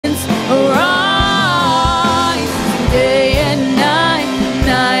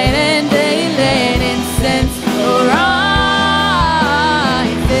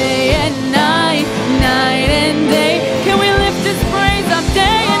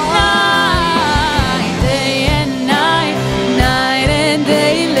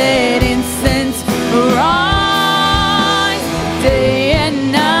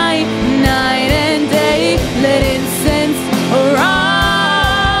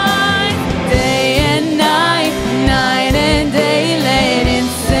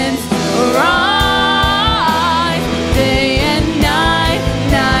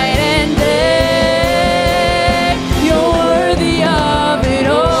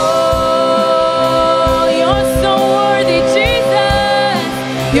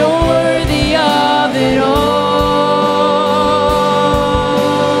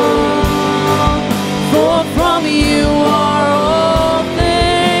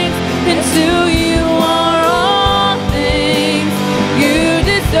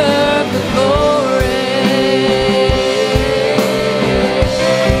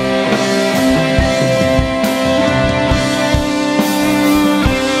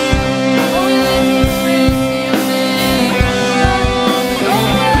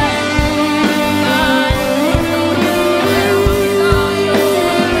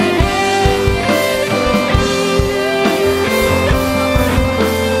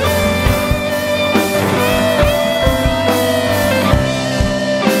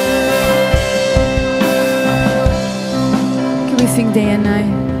sing day and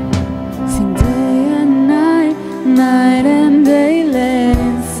night. Sing day and night, night and day, let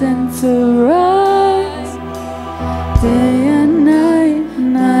incense arise. Day and night,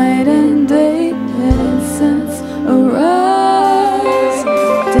 night and day, let incense arise.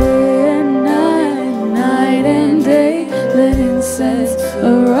 Day and night, night and day, let incense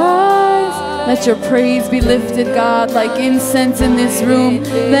arise. Let your praise be lifted, God, like incense in this room.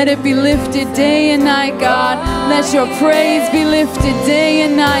 Let it be lifted day and night, God. Let your praise be lifted day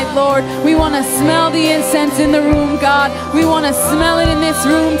and night, Lord. We want to smell the incense in the room, God. We want to smell it in this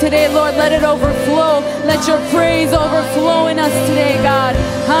room today, Lord. Let it overflow. Let your praise overflow in us today, God.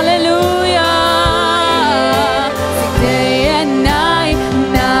 Hallelujah. Day and night,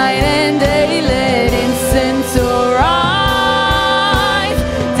 night and day, let incense arise.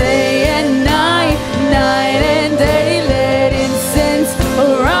 Day and night, night and day, let incense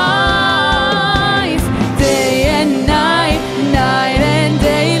arise. Day and night, night and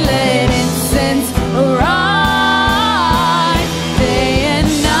day, let incense arise. Day and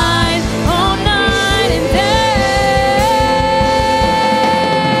night, all night and day.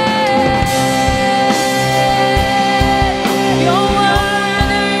 You're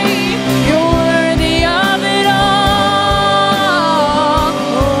worthy of it all.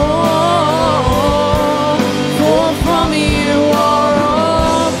 For from you are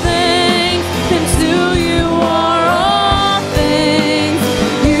all things, and to you are all things.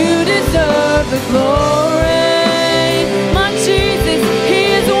 You deserve the glory. My Jesus, He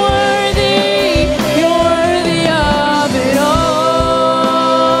is worthy. You're worthy of it all.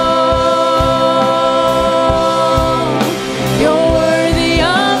 You're worthy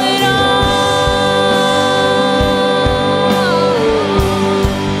of it all.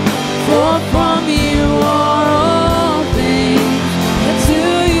 For from you are all things, and to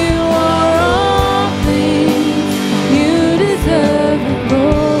you are all things. You deserve the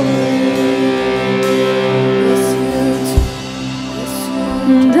glory. Yes, you do.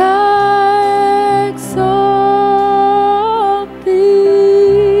 And I exalt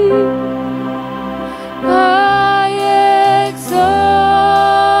thee. I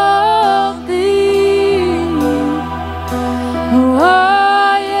exalt thee. Oh, I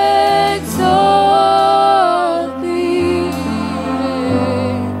exalt thee.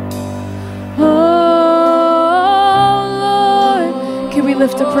 Oh, Lord. Can we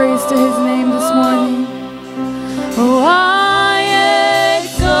lift a praise to His name this morning? Oh, I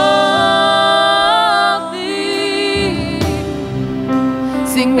exalt thee.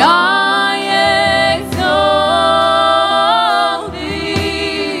 Sing, I exalt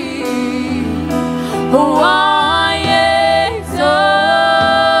thee. Oh, I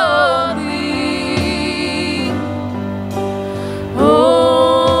exalt thee. Oh,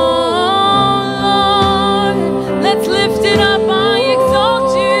 Lord, let's lift it up. I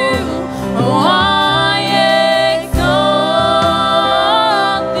exalt you. Oh, I exalt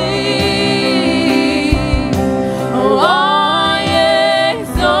thee. Oh, I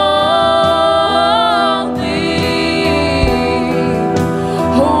exalt thee.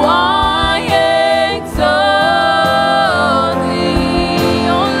 Oh, I exalt thee.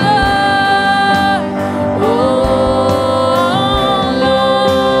 Oh,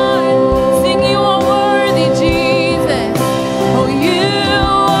 Lord. Sing, you are worthy, Jesus. Oh, you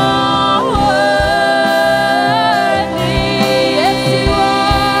are worthy. Yes, you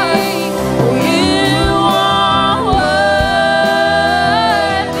are. Oh, you are worthy.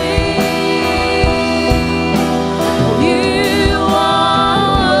 You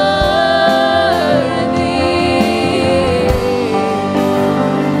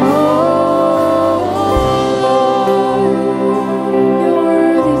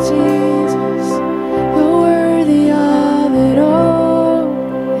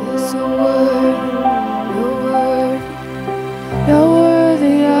You're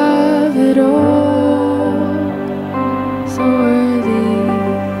worthy of it all. So worthy.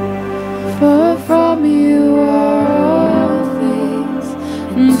 For from you are all things,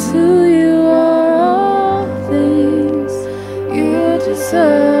 and to you are all things. You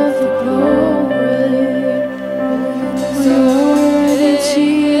deserve the glory. You are worthy,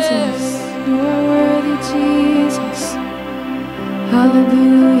 Jesus. You are worthy, Jesus.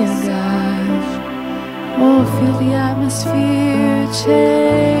 Hallelujah, God. Oh, feel the atmosphere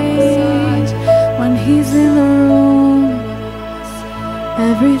change when He's in the room.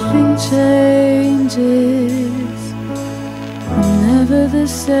 Everything changes. I'm never the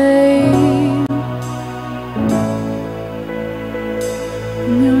same.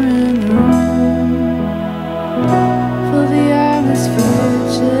 When you're in the room, feel the atmosphere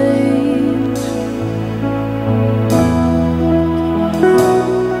change.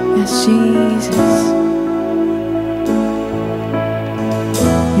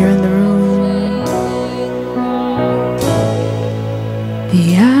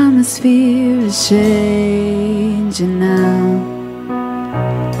 The atmosphere is changing now,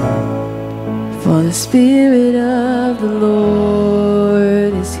 for the Spirit of the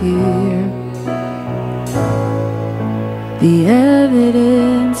Lord is here. The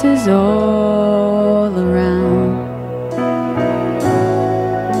evidence is all around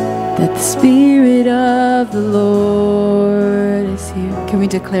that the Spirit of the Lord is here. Can we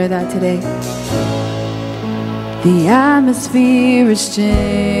declare that today? The atmosphere is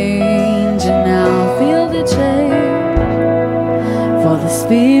changing now. Feel the change, for the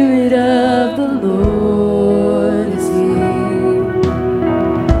Spirit of the Lord is here.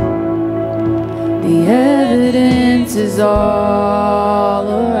 The evidence is all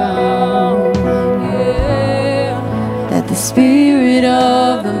around that the Spirit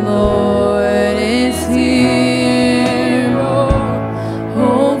of the Lord is here.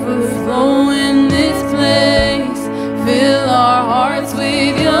 Overflow in this place. Fill our hearts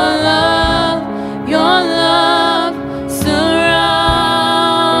with your love. Your love surrounds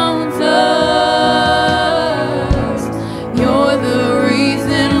us. You're the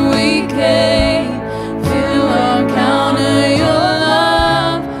reason we came. Fill our counter.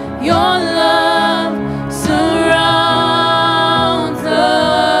 Your love surrounds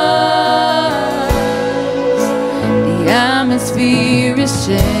us. The atmosphere is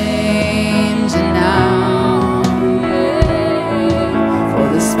changing now, for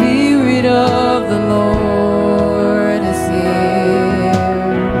the Spirit of the Lord is here.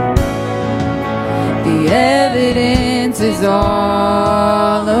 The evidence is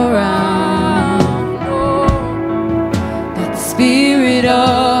all around that the Spirit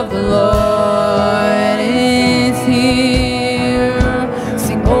of the Lord is here.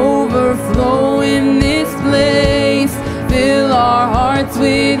 Sing overflow in this place. Fill our hearts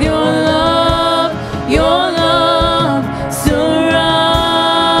with your love. Your love surrounds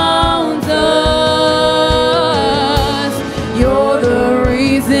us. You're the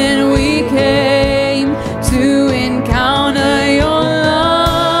reason we came to encounter your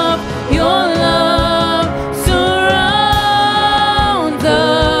love. Your love surrounds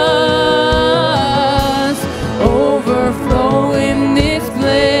us. Overflow in this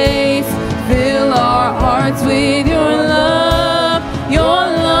place. Fill our hearts with your love. Your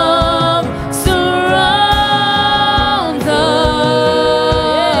love surrounds us.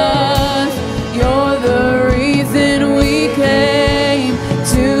 You're the reason we came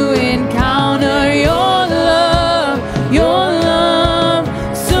to encounter your love. Your love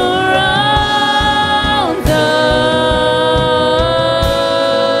surrounds us.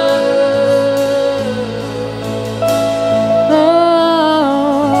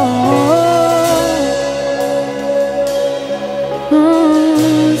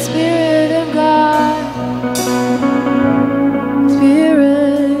 Spirit of God,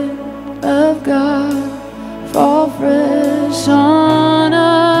 Spirit of God, fall fresh on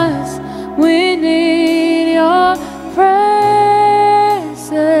us. We need your presence.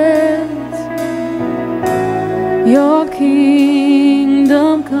 Your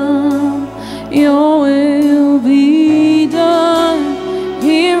kingdom come, your will be done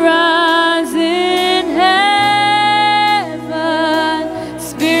here as in heaven.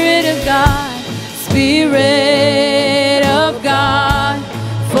 Spirit of God, Spirit of God,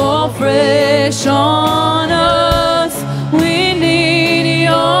 fall fresh on us. We need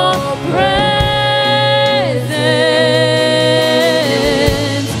your presence.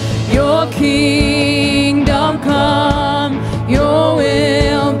 Your kingdom come.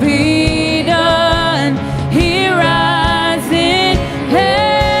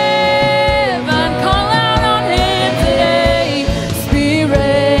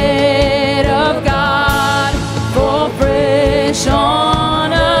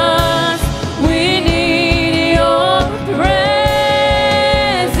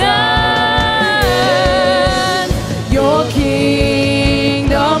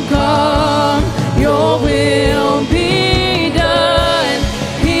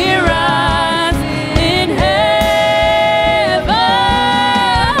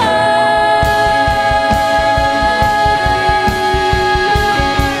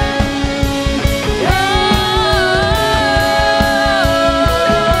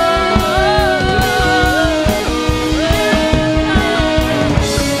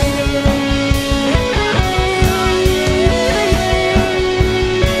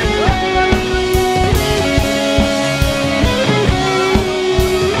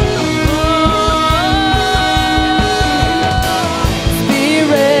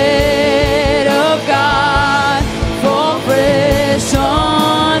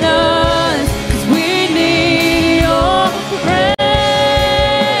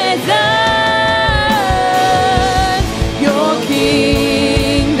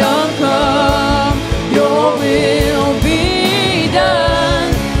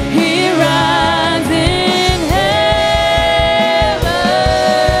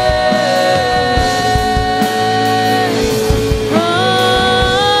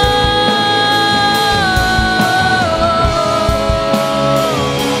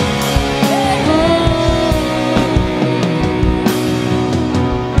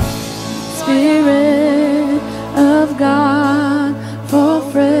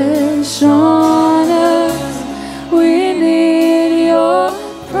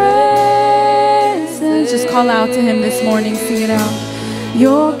 Call out to Him this morning. Sing it out.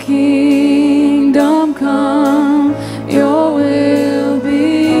 Your kingdom come, your will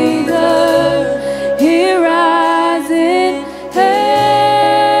be done, here as in heaven.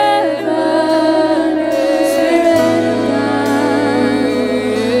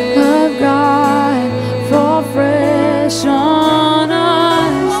 Spirit of God, fall fresh on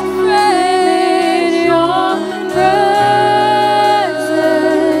us in your presence.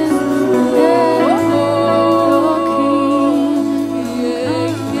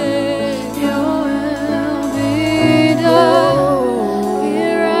 Your will be done,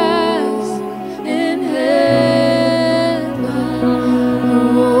 here as in heaven.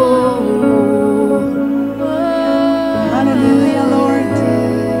 Hallelujah, Lord.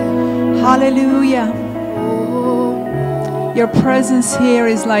 Hallelujah. Your presence here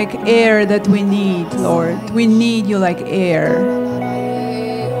is like air that we need, Lord. We need you like air.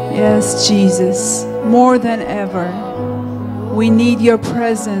 Yes, Jesus, more than ever. We need your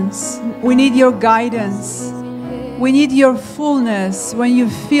presence. We need your guidance. We need your fullness. When you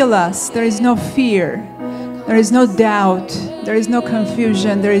feel us, there is no fear. There is no doubt. There is no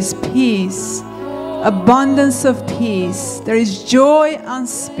confusion. There is peace. Abundance of peace. There is joy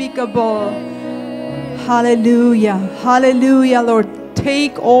unspeakable. Hallelujah. Hallelujah, Lord.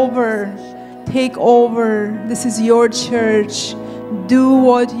 Take over. Take over. This is your church. Do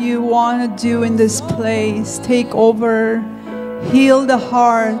what you want to do in this place. Take over. Heal the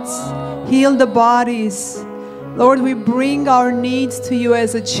hearts. Heal the bodies. Lord, we bring our needs to you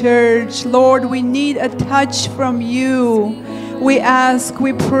as a church. Lord, we need a touch from you. We ask,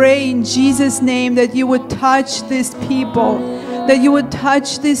 we pray in Jesus' name that you would touch these people, that you would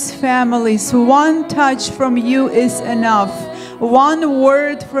touch these families. One touch from you is enough. One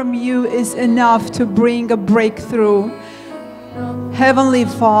word from you is enough to bring a breakthrough. Heavenly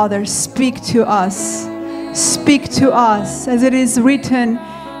Father, speak to us. Speak to us. As it is written,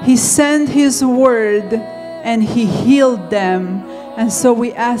 He sent His word and He healed them. And so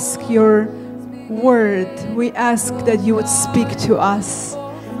we ask your word. We ask that you would speak to us.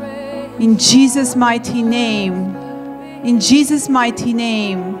 In Jesus' mighty name. In Jesus' mighty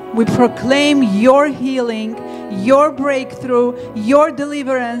name, we proclaim your healing, your breakthrough, your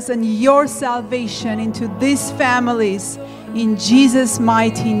deliverance, and your salvation into these families. In Jesus'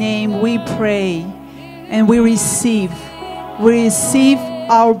 mighty name, we pray and we receive. We receive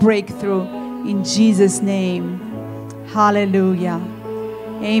our breakthrough in Jesus' name. Hallelujah.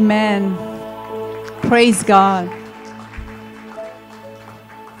 Amen. Praise God.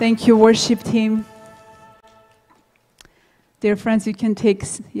 Thank you, worship team. Dear friends, you can take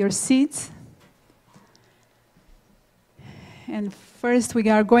your seats. And first, we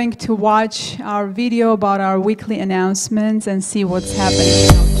are going to watch our video about our weekly announcements and see what's happening in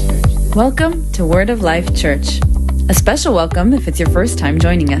our church. Welcome to Word of Life Church. A special welcome if it's your first time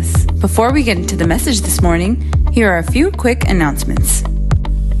joining us. Before we get into the message this morning, here are a few quick announcements.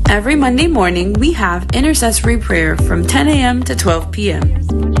 Every Monday morning, we have intercessory prayer from 10 a.m. to 12 p.m.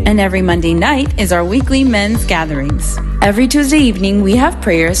 And every Monday night is our weekly men's gatherings. Every Tuesday evening, we have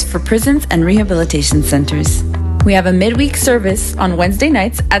prayers for prisons and rehabilitation centers. We have a midweek service on Wednesday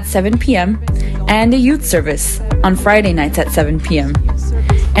nights at 7 p.m. and a youth service on Friday nights at 7 p.m.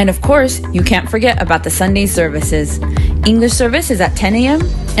 And of course, you can't forget about the Sunday services. English service is at 10 a.m.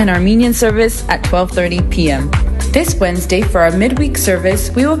 and Armenian service at 12:30 p.m. This Wednesday for our midweek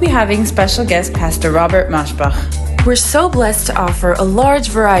service, we will be having special guest Pastor Robert Maschbach. We're so blessed to offer a large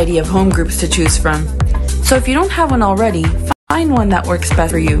variety of home groups to choose from. So if you don't have one already, find one that works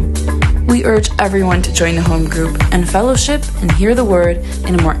best for you. We urge everyone to join a home group and fellowship and hear the word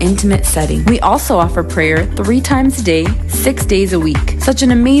in a more intimate setting. We also offer prayer 3 times a day, 6 days a week. Such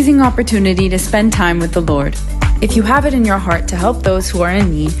an amazing opportunity to spend time with the Lord. If you have it in your heart to help those who are in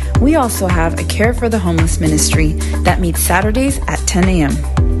need, we also have a Care for the Homeless ministry that meets Saturdays at 10 a.m.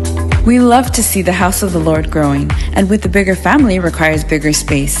 We love to see the house of the Lord growing, and with a bigger family requires bigger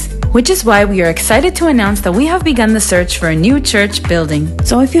space. Which is why we are excited to announce that we have begun the search for a new church building.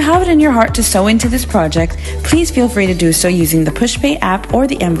 So if you have it in your heart to sow into this project, please feel free to do so using the PushPay app or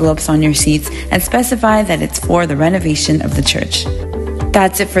the envelopes on your seats and specify that it's for the renovation of the church.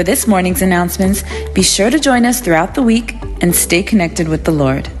 That's it for this morning's announcements. Be sure to join us throughout the week and stay connected with the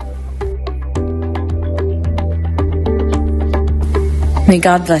Lord. May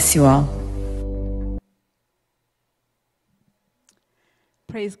God bless you all.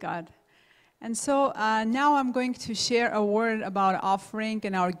 Praise God. And so now I'm going to share a word about offering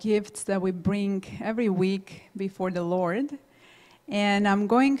and our gifts that we bring every week before the Lord. And I'm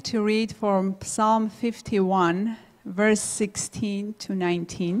going to read from Psalm 51, verse 16 to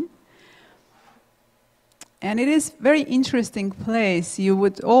 19. And it is a very interesting place. You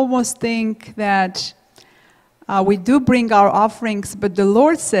would almost think that we do bring our offerings, but the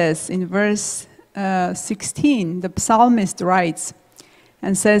Lord says in verse 16, the psalmist writes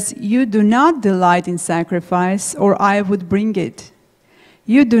and says, "You do not delight in sacrifice, or I would bring it.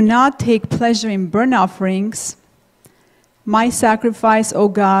 You do not take pleasure in burnt offerings. My sacrifice, O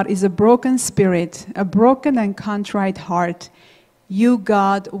God, is a broken spirit, a broken and contrite heart. You,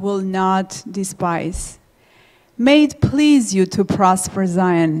 God, will not despise. May it please you to prosper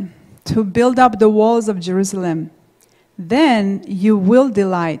Zion, to build up the walls of Jerusalem. Then you will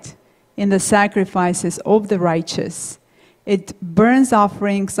delight in the sacrifices of the righteous. It burns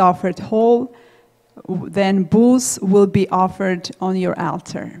offerings offered whole, then bulls will be offered on your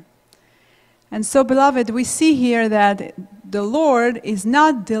altar." And so, beloved, we see here that the Lord is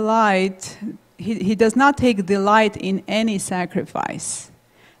not delight, he does not take delight in any sacrifice.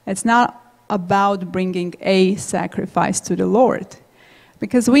 It's not about bringing a sacrifice to the Lord.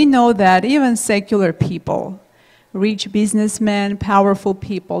 Because we know that even secular people, rich businessmen, powerful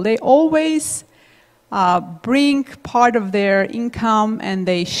people, they always bring part of their income and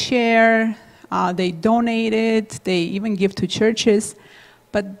they share, they donate it, they even give to churches.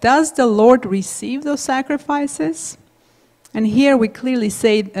 But does the Lord receive those sacrifices? And here we clearly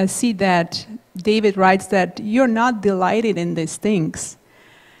see that David writes that you're not delighted in these things.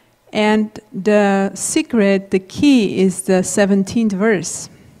 And the secret, the key, is the 17th verse.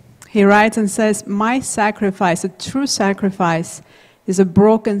 He writes and says, "My sacrifice, a true sacrifice, is a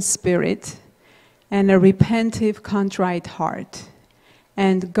broken spirit and a repentive, contrite heart.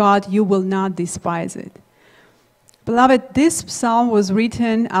 And God, you will not despise it." Beloved, this psalm was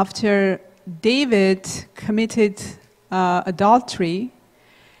written after David committed adultery,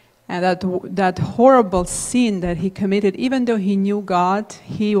 and that horrible sin that he committed. Even though he knew God,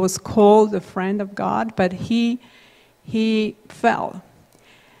 he was called a friend of God, but he fell.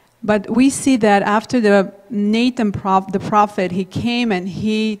 But we see that after Nathan, the prophet, he came and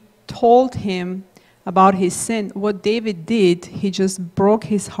he told him about his sin. What David did, he just broke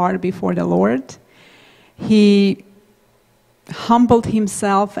his heart before the Lord. He humbled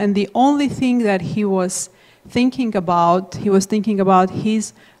himself, and the only thing that he was thinking about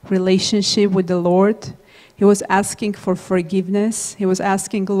his relationship with the Lord. He was asking for forgiveness. He was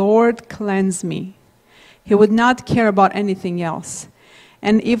asking, "Lord, cleanse me." He would not care about anything else.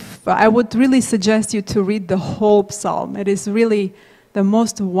 And if I would really suggest you to read the whole psalm. It is really the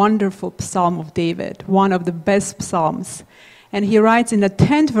most wonderful psalm of David, one of the best psalms. And he writes in the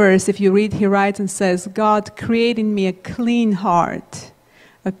 10th verse, if you read, he writes and says, "God, create in me a clean heart,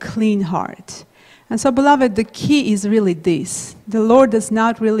 a clean heart." And so, beloved, the key is really this. The Lord does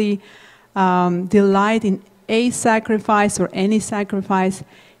not really delight in a sacrifice or any sacrifice.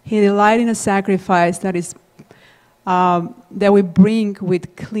 He delights in a sacrifice that is that we bring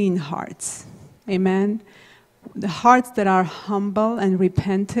with clean hearts. Amen. The hearts that are humble and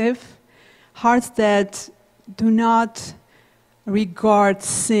repentive, hearts that do not regard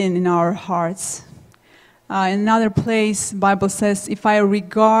sin in our hearts. In another place, the Bible says, "If I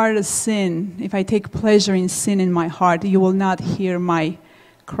regard a sin, if I take pleasure in sin in my heart, you will not hear my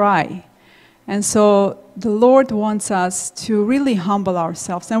cry." And so the Lord wants us to really humble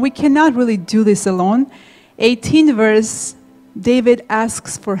ourselves. And we cannot really do this alone. 18th verse, David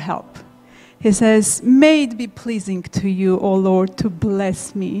asks for help. He says, "May it be pleasing to you, O Lord, to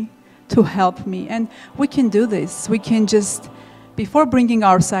bless me, to help me." And we can do this. We can just, before bringing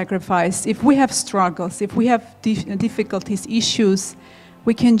our sacrifice, if we have struggles, if we have difficulties, issues,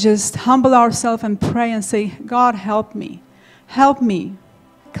 we can just humble ourselves and pray and say, "God, help me. Help me.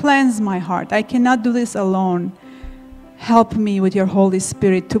 Cleanse my heart. I cannot do this alone. Help me with your Holy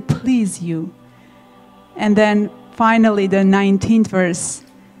Spirit to please you." And then finally, the 19th verse,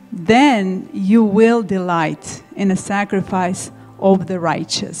 "Then you will delight in a sacrifice of the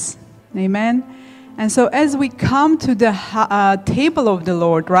righteous." Amen. And so as we come to the table of the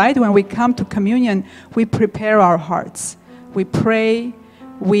Lord, right? When we come to communion, we prepare our hearts. We pray.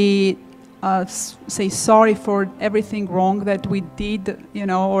 We say sorry for everything wrong that we did,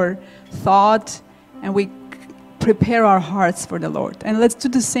 or thought. And we prepare our hearts for the Lord. And let's do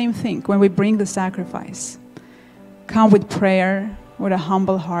the same thing when we bring the sacrifice. Come with prayer, with a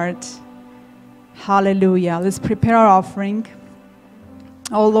humble heart. Hallelujah. Let's prepare our offering.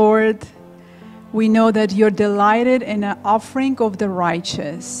 Oh Lord, we know that you're delighted in an offering of the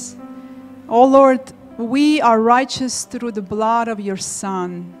righteous. Oh Lord, we are righteous through the blood of your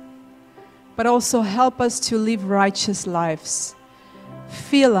Son, but also help us to live righteous lives.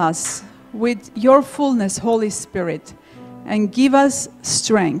 Fill us with your fullness, Holy Spirit, and give us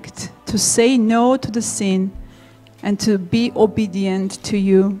strength to say no to the sin and to be obedient to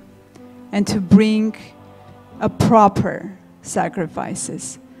you and to bring a proper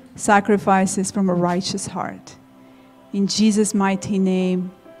sacrifices from a righteous heart. In Jesus' mighty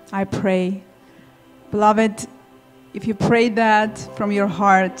name, I pray. Beloved, if you pray that from your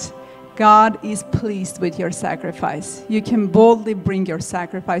heart, God is pleased with your sacrifice. You can boldly bring your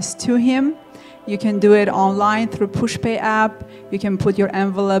sacrifice to Him. You can do it online through PushPay app. You can put your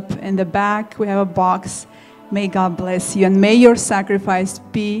envelope in the back. We have a box. May God bless you, and may your sacrifice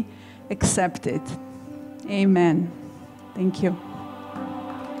be accepted. Amen. Thank you.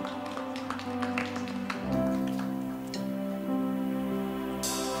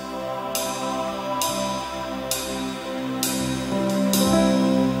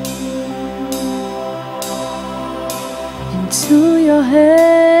 Into your hands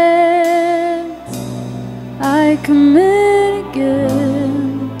I commit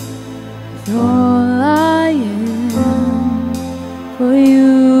again, with all I am for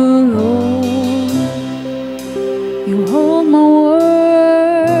you, Lord. You hold my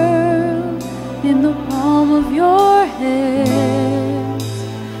world in the palm of your hands.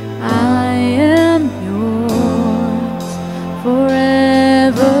 I am yours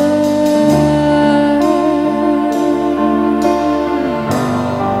forever.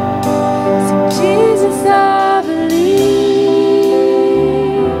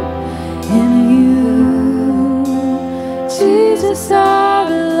 I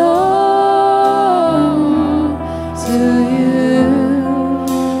belong to you.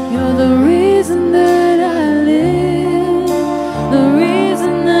 You're the reason that I live, the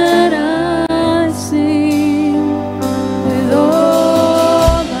reason that I sing with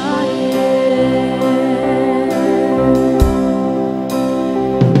all I am.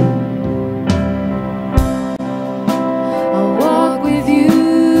 I'll walk with you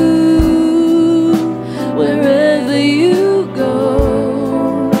wherever you go.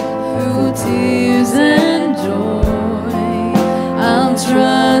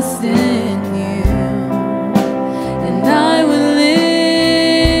 Trust in you, and I will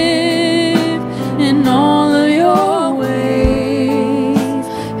live in all of your ways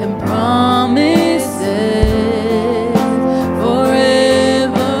and promises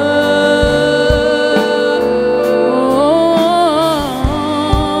forever.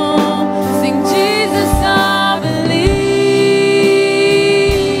 Sing, Jesus, I believe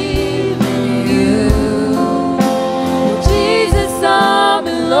in you. Jesus, I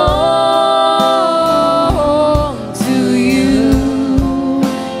belong to you.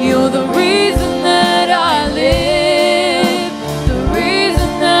 You're the reason that I live, the reason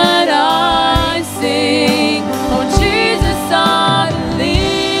that I sing. Oh, Jesus, I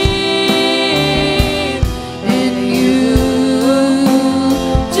believe in you.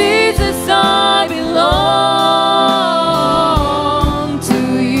 Jesus, I belong to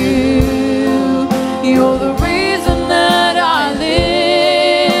you. You're the reason that I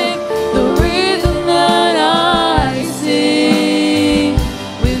live, the reason that I sing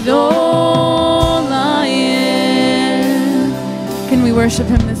with all I am. Can we worship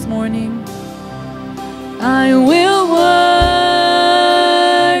Him this morning? I will worship.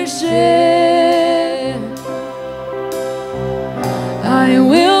 I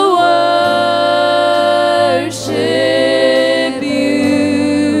will worship you.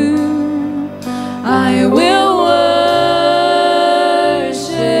 I will worship.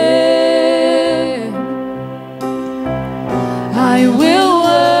 I will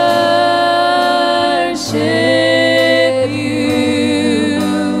worship you.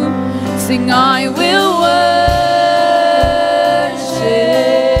 Sing, I will worship.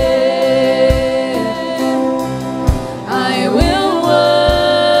 I will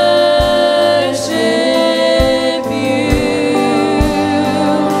worship you.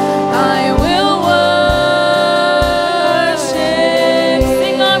 I will worship.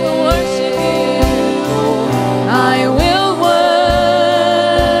 Sing, I will worship you. I will worship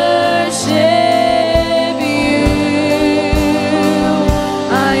you.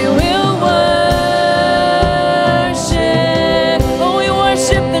 I will worship.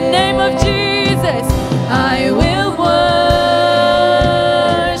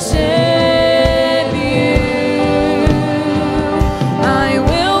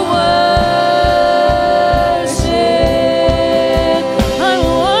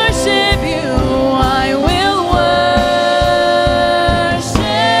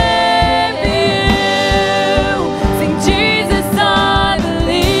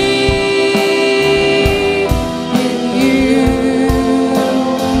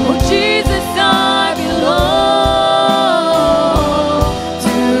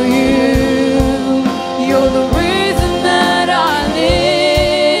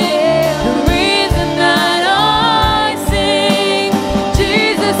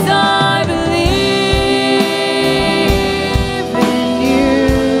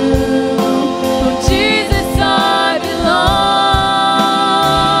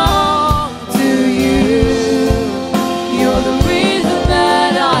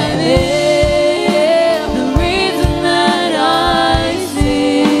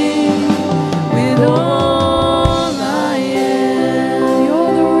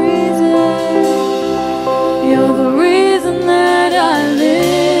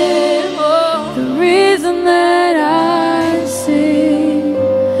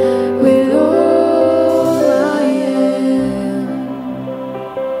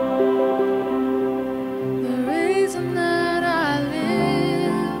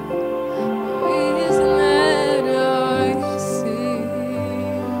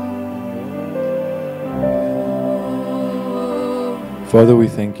 Father, we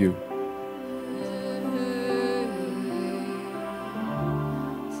thank you.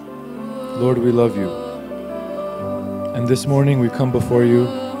 Lord, we love you. And this morning we come before you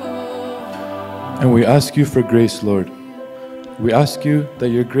and we ask you for grace, Lord. We ask you that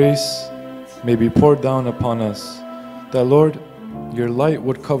your grace may be poured down upon us, that, Lord, your light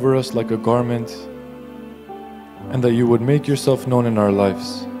would cover us like a garment, and that you would make yourself known in our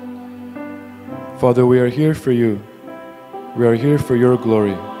lives. Father, we are here for you. We are here for your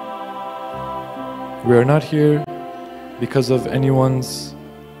glory. We are not here because of anyone's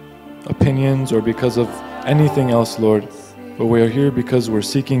opinions or because of anything else, Lord, but we are here because we're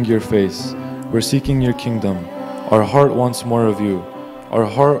seeking your face. We're seeking your kingdom. Our heart wants more of you. Our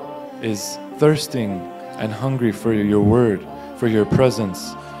heart is thirsting and hungry for your word, for your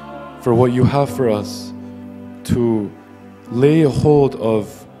presence, for what you have for us, to lay a hold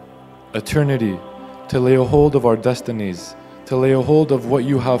of eternity, to lay a hold of our destinies, to lay a hold of what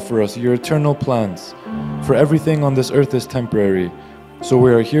you have for us, your eternal plans. For everything on this earth is temporary. So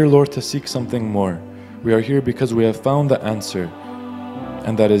we are here, Lord, to seek something more. We are here because we have found the answer,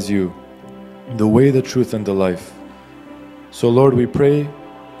 and that is you, the way, the truth, and the life. So, Lord, we pray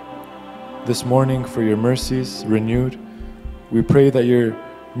this morning for your mercies renewed. We pray that a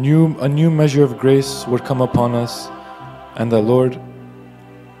new measure of grace would come upon us, and that, Lord,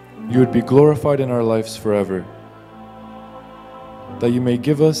 you would be glorified in our lives forever. That you may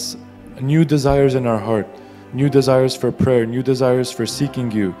give us new desires in our heart, new desires for prayer, new desires for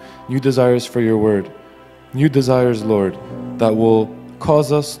seeking you, new desires for your word, new desires, Lord, that will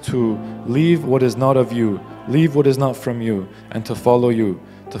cause us to leave what is not of you, leave what is not from you, and to follow you,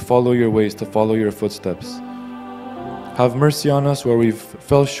 to follow your ways, to follow your footsteps. Have mercy on us where we've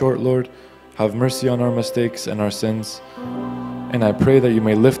fell short, Lord. Have mercy on our mistakes and our sins. And I pray that you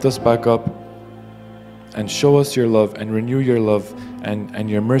may lift us back up and show us your love and renew your love and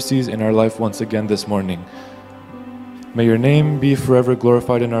your mercies in our life once again this morning. May your name be forever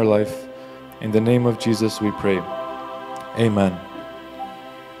glorified in our life. In the name of Jesus we pray. Amen.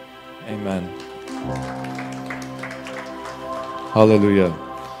 Amen. Hallelujah.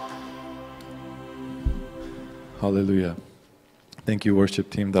 Hallelujah. Thank you, worship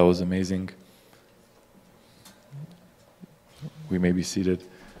team. That was amazing. We may be seated.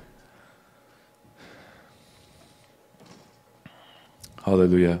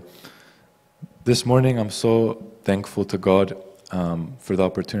 Hallelujah. This morning, I'm so thankful to God for the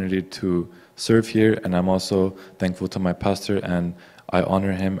opportunity to serve here, and I'm also thankful to my pastor, and I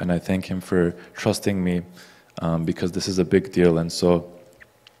honor him and I thank him for trusting me because this is a big deal. And so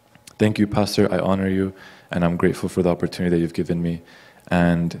thank you, Pastor. I honor you, and I'm grateful for the opportunity that you've given me.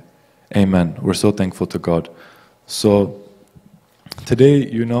 And amen. We're so thankful to God. So today,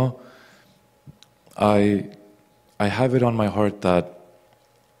 I have it on my heart that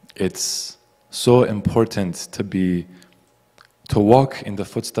it's so important to walk in the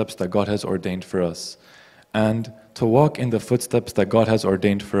footsteps that God has ordained for us. And to walk in the footsteps that God has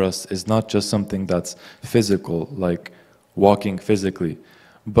ordained for us is not just something that's physical, like walking physically.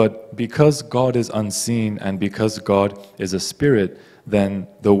 But because God is unseen and because God is a spirit, then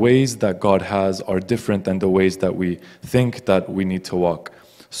the ways that God has are different than the ways that we think that we need to walk.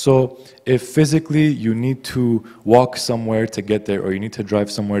 So if physically you need to walk somewhere to get there, or you need to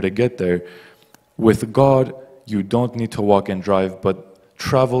drive somewhere to get there, with God you don't need to walk and drive, but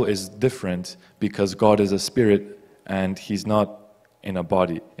travel is different because God is a spirit and He's not in a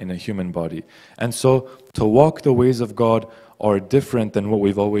body, in a human body. And so to walk the ways of God are different than what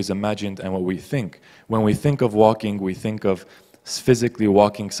we've always imagined and what we think. When we think of walking, we think of physically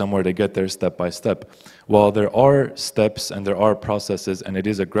walking somewhere to get there step by step. While there are steps and there are processes and it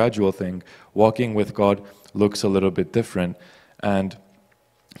is a gradual thing, walking with God looks a little bit different. And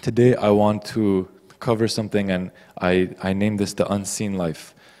today I want to cover something, and I named this the unseen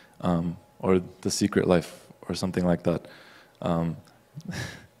life, or the secret life, or something like that.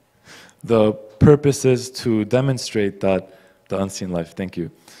 The purpose is to demonstrate that the unseen life, thank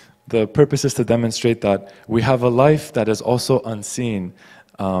you. The purpose is to demonstrate that we have a life that is also unseen,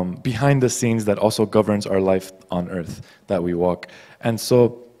 behind the scenes, that also governs our life on earth that we walk. And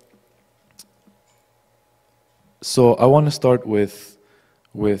so I want to start with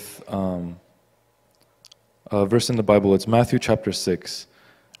a verse in the Bible. It's Matthew chapter 6,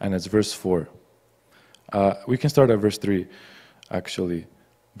 and it's verse 4. We can start at verse 3, actually.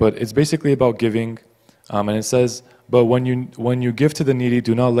 But it's basically about giving, and it says, "But when you give to the needy,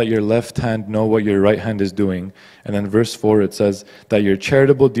 do not let your left hand know what your right hand is doing." And then verse 4, it says, "That your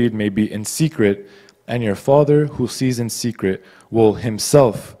charitable deed may be in secret, and your Father who sees in secret will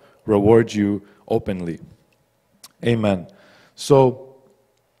Himself reward you openly." Amen. So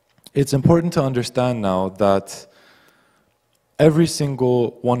it's important to understand now that every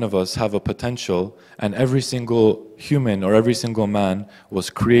single one of us have a potential, and every single human or every single man was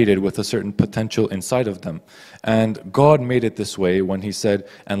created with a certain potential inside of them. And God made it this way when He said,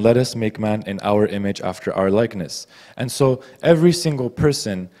 "And let us make man in our image after our likeness." And so every single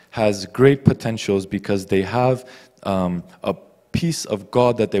person has great potentials because they have a piece of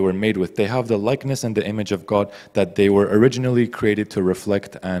God that they were made with. They have the likeness and the image of God that they were originally created to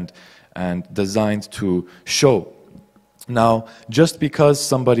reflect and designed to show. Now, just because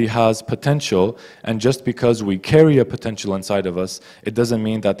somebody has potential and just because we carry a potential inside of us, it doesn't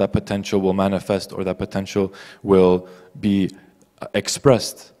mean that that potential will manifest or that potential will be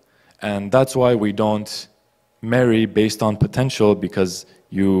expressed. And that's why we don't marry based on potential, because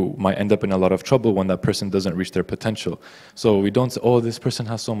you might end up in a lot of trouble when that person doesn't reach their potential. So we don't say, oh, this person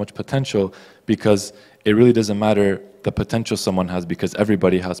has so much potential, because it really doesn't matter the potential someone has, because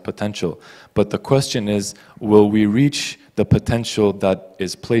everybody has potential. But the question is, will we reach the potential that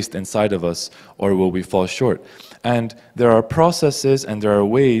is placed inside of us, or will we fall short? And there are processes and there are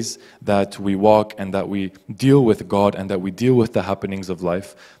ways that we walk and that we deal with God and that we deal with the happenings of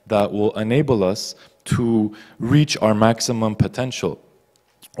life that will enable us to reach our maximum potential,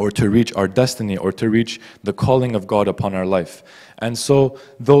 or to reach our destiny, or to reach the calling of God upon our life. And so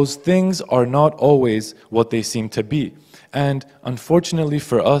those things are not always what they seem to be. And unfortunately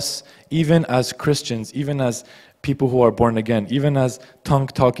for us, even as Christians, even as people who are born again, even as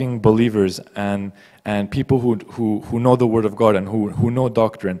tongue-talking believers and people who know the Word of God and who know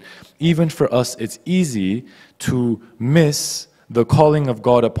doctrine, even for us it's easy to miss the calling of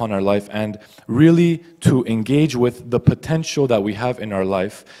God upon our life and really to engage with the potential that we have in our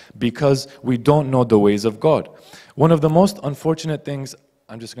life because we don't know the ways of God. One of the most unfortunate things,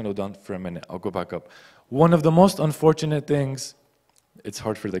 I'm just going to go down for a minute, I'll go back up. One of the most unfortunate things, it's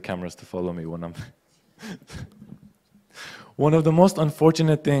hard for the cameras to follow me when I'm... One of the most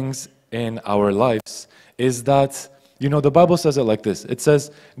unfortunate things in our lives is that, you know, the Bible says it like this. It says,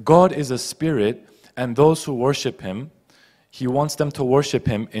 God is a spirit, and those who worship Him, He wants them to worship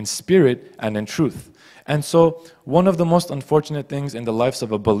Him in spirit and in truth. And so one of the most unfortunate things in the lives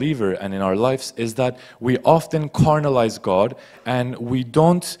of a believer and in our lives is that we often carnalize God and we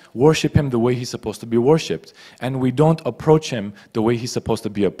don't worship Him the way He's supposed to be worshipped. And we don't approach Him the way He's supposed to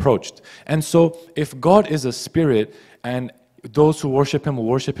be approached. And so if God is a spirit and those who worship Him will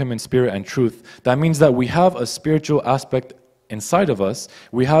worship Him in spirit and truth, that means that we have a spiritual aspect inside of us.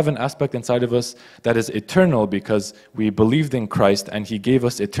 We have an aspect inside of us that is eternal because we believed in Christ and He gave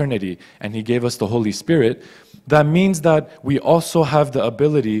us eternity and He gave us the Holy Spirit. That means that we also have the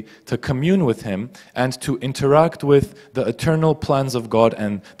ability to commune with Him and to interact with the eternal plans of God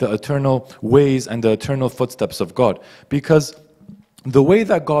and the eternal ways and the eternal footsteps of God. Because the way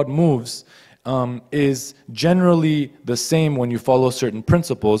that God moves is generally the same when you follow certain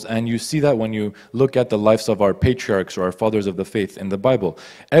principles, and you see that when you look at the lives of our patriarchs or our fathers of the faith in the Bible.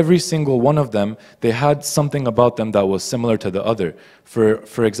 Every single one of them, they had something about them that was similar to the other.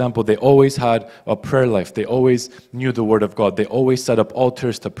 For example, they always had a prayer life. They always knew the Word of God. They always set up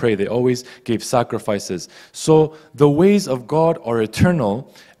altars to pray. They always gave sacrifices. So the ways of God are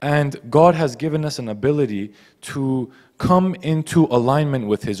eternal, and God has given us an ability to come into alignment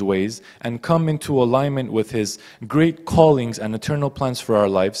with His ways and come into alignment with His great callings and eternal plans for our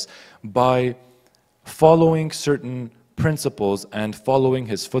lives by following certain principles and following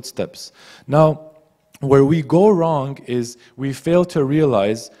His footsteps. Now, where we go wrong is we fail to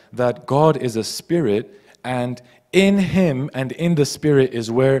realize that God is a spirit, and in Him and in the Spirit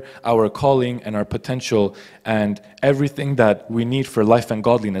is where our calling and our potential and everything that we need for life and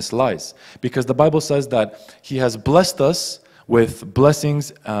godliness lies. Because the Bible says that He has blessed us with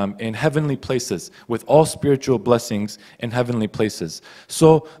blessings in heavenly places, with all spiritual blessings in heavenly places.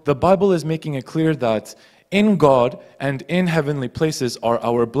 So the Bible is making it clear that in God and in heavenly places are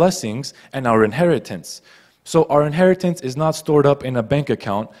our blessings and our inheritance. So our inheritance is not stored up in a bank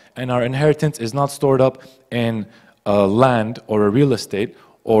account, and our inheritance is not stored up in a land or a real estate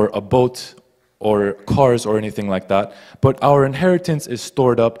or a boat or cars or anything like that, but our inheritance is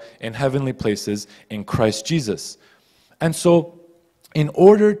stored up in heavenly places in Christ Jesus. And so in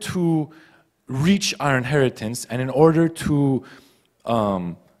order to reach our inheritance and in order to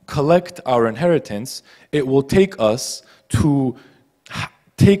collect our inheritance, it will take us to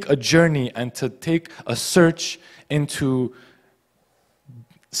take a journey and to take a search into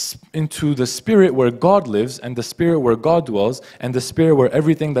the spirit where God lives and the spirit where God dwells and the spirit where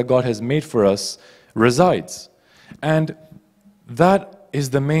everything that God has made for us resides. And that is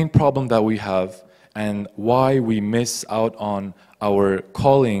the main problem that we have. and why we miss out on our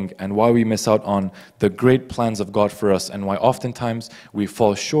calling and why we miss out on the great plans of God for us, and why oftentimes we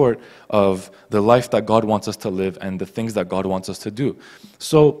fall short of the life that God wants us to live and the things that God wants us to do.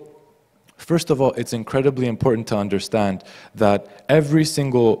 So, first of all, it's incredibly important to understand that every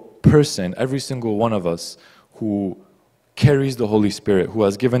single person, every single one of us who carries the Holy Spirit, who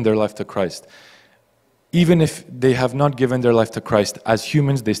has given their life to Christ, even if they have not given their life to Christ, as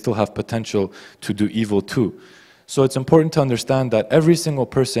humans, they still have potential to do evil too. So it's important to understand that every single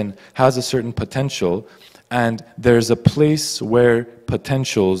person has a certain potential, and there's a place where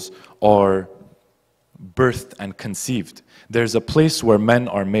potentials are birthed and conceived. There's a place where men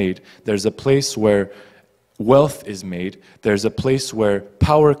are made. There's a place where wealth is made. There's a place where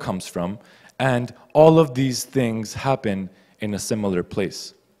power comes from. And all of these things happen in a similar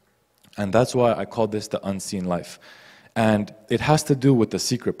place. And that's why I call this the unseen life. And it has to do with the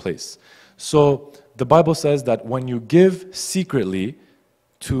secret place. So the Bible says that when you give secretly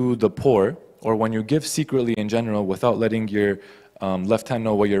to the poor, or when you give secretly in general without letting your left hand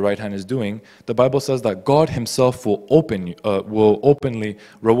know what your right hand is doing, the Bible says that God himself will openly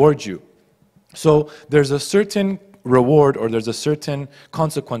reward you. So there's a certain reward, or there's a certain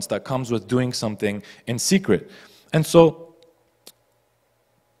consequence that comes with doing something in secret. And so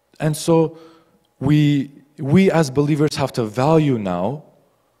we as believers have to value now,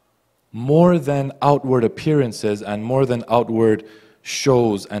 more than outward appearances and more than outward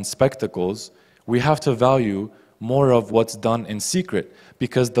shows and spectacles, we have to value more of what's done in secret.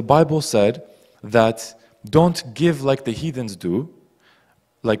 Because the Bible said that don't give like the heathens do,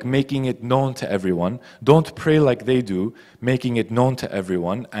 like making it known to everyone. Don't pray like they do, making it known to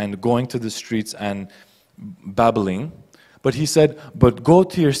everyone and going to the streets and babbling. But he said, but go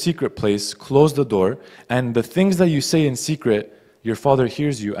to your secret place, close the door, and the things that you say in secret, your Father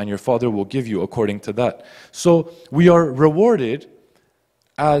hears you, and your Father will give you according to that. So we are rewarded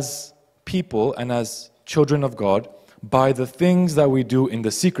as people and as children of God by the things that we do in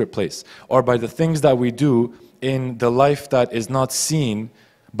the secret place, or by the things that we do in the life that is not seen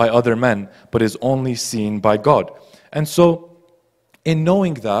by other men, but is only seen by God. And so, in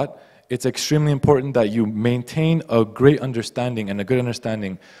knowing that, it's extremely important that you maintain a great understanding and a good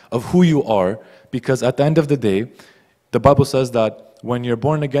understanding of who you are, because at the end of the day, the Bible says that when you're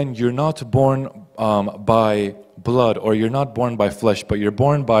born again, you're not born by blood, or you're not born by flesh, but you're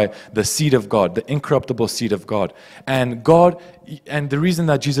born by the seed of God, the incorruptible seed of God. And the reason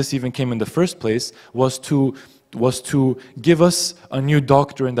that Jesus even came in the first place was to give us a new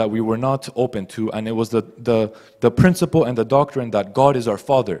doctrine that we were not open to, and it was the principle and the doctrine that God is our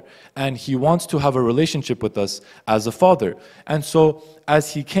Father, and He wants to have a relationship with us as a Father. And so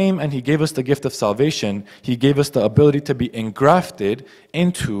as He came and He gave us the gift of salvation, He gave us the ability to be engrafted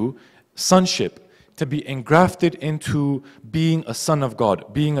into sonship, to be engrafted into being a son of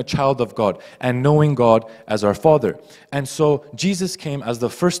God, being a child of God, and knowing God as our Father. And so Jesus came as the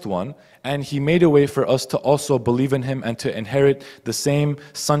first one, and He made a way for us to also believe in Him and to inherit the same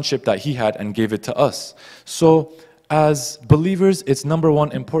sonship that He had and gave it to us. So as believers, it's number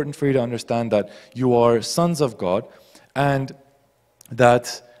one important for you to understand that you are sons of God, and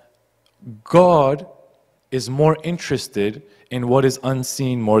that God is more interested in what is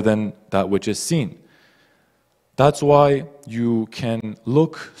unseen more than that which is seen. That's why you can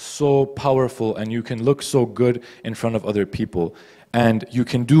look so powerful and you can look so good in front of other people. And you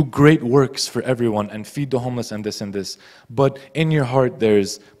can do great works for everyone and feed the homeless and this. But in your heart,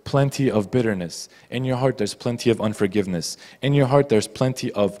 there's plenty of bitterness. In your heart, there's plenty of unforgiveness. In your heart, there's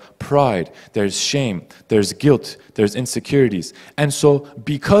plenty of pride. There's shame. There's guilt. There's insecurities. And so,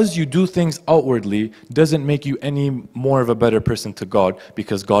 because you do things outwardly doesn't make you any more of a better person to God,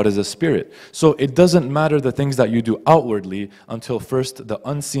 because God is a spirit. So it doesn't matter the things that you do outwardly until first the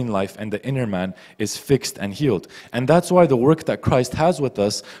unseen life and the inner man is fixed and healed. And that's why the work that Christ has with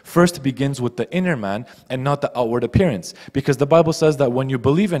us first begins with the inner man and not the outward appearance. Because the Bible says that when you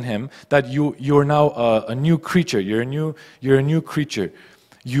believe in Him, that you're now a new creature. You're a new creature.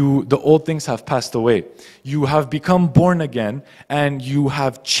 The old things have passed away. You have become born again, and you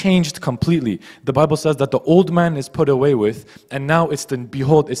have changed completely. The Bible says that the old man is put away with, and now it's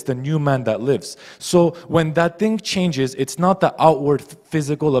the new man that lives. So when that thing changes, it's not the outward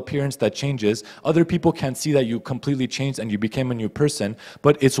physical appearance that changes. Other people can see that you completely changed and you became a new person,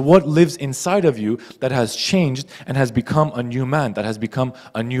 but it's what lives inside of you that has changed and has become a new man, that has become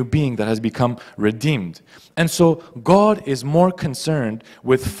a new being, that has become redeemed. And so God is more concerned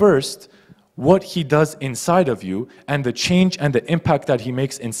with first what He does inside of you and the change and the impact that He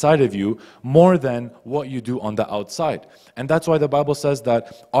makes inside of you more than what you do on the outside. And that's why the Bible says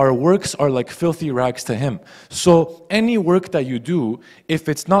that our works are like filthy rags to Him. So any work that you do, if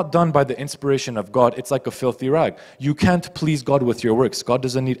it's not done by the inspiration of God, it's like a filthy rag. You can't please God with your works. God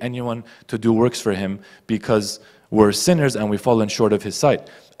doesn't need anyone to do works for Him because we're sinners and we've fallen short of His sight.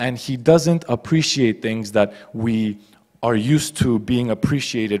 And He doesn't appreciate things that we are used to being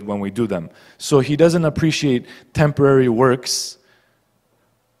appreciated when we do them. So He doesn't appreciate temporary works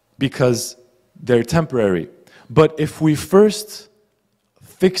because they're temporary. But if we first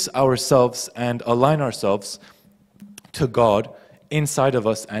fix ourselves and align ourselves to God inside of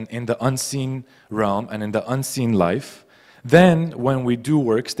us and in the unseen realm and in the unseen life, then when we do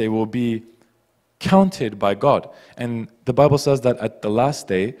works, they will be counted by God. And the Bible says that at the last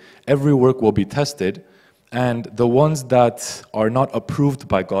day, every work will be tested, and the ones that are not approved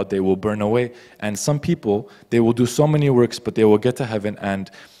by God, they will burn away. And some people, they will do so many works, but they will get to heaven,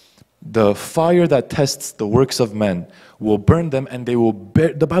 and the fire that tests the works of men will burn them, and they will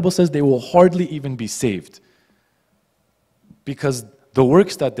the Bible says they will hardly even be saved. Because the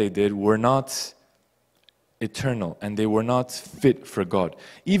works that they did were not eternal, and they were not fit for God.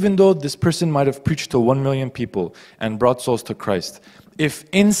 Even though this person might have preached to 1 million people and brought souls to Christ, if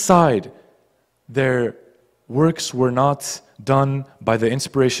inside their works were not done by the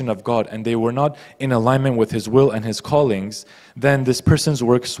inspiration of God and they were not in alignment with His will and His callings, then this person's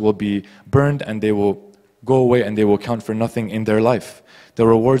works will be burned and they will go away and they will count for nothing in their life. The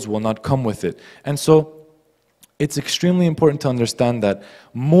rewards will not come with it. And so it's extremely important to understand that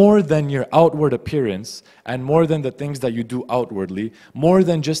more than your outward appearance and more than the things that you do outwardly, more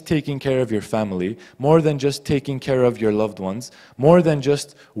than just taking care of your family, more than just taking care of your loved ones, more than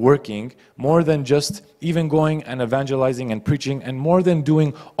just working, more than just even going and evangelizing and preaching, and more than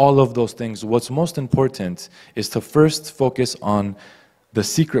doing all of those things, what's most important is to first focus on the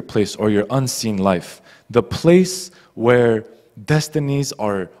secret place or your unseen life, the place where destinies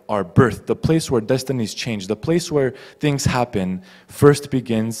are birthed, the place where destinies change, the place where things happen first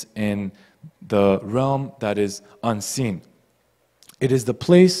begins in the realm that is unseen. It is the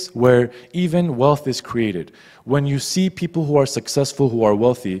place where even wealth is created. When you see people who are successful, who are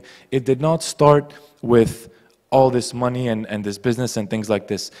wealthy, it did not start with all this money and this business and things like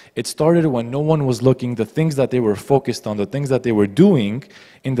this. It started when no one was looking. The things that they were focused on, the things that they were doing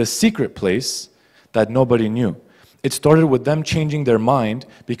in the secret place that nobody knew. It started with them changing their mind,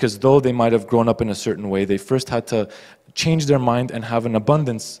 because though they might have grown up in a certain way, they first had to change their mind and have an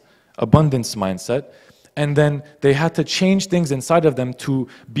abundance mindset. And then they had to change things inside of them to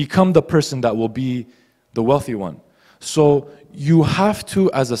become the person that will be the wealthy one. So you have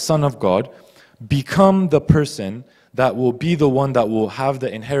to, as a son of God, become the person that will be the one that will have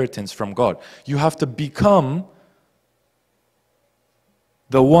the inheritance from God. You have to become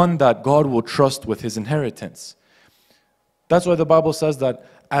the one that God will trust with His inheritance. That's why the Bible says that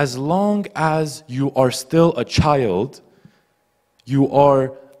as long as you are still a child, you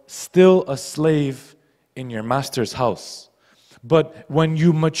are still a slave in your master's house. But when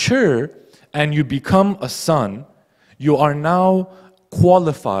you mature and you become a son, you are now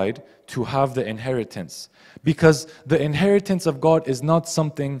qualified to have the inheritance. Because the inheritance of God is not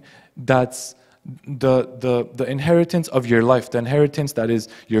something that's the inheritance of your life, the inheritance that is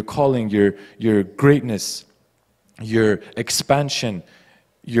your calling, your greatness, your expansion,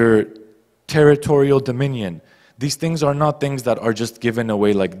 your territorial dominion. These things are not things that are just given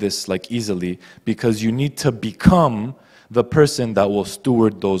away like this, like easily, because you need to become the person that will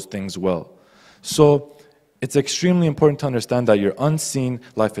steward those things well. So it's extremely important to understand that your unseen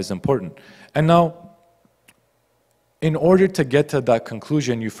life is important. And now, in order to get to that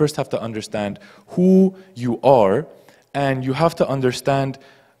conclusion, you first have to understand who you are, and you have to understand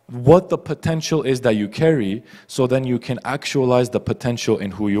what the potential is that you carry, so then you can actualize the potential in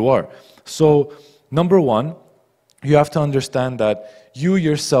who you are. So, number one, you have to understand that you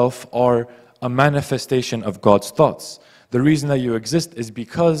yourself are a manifestation of God's thoughts. The reason that you exist is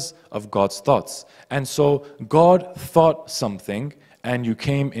because of God's thoughts. And so, God thought something, and you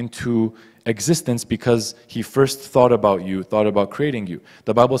came into existence because He first thought about you, thought about creating you.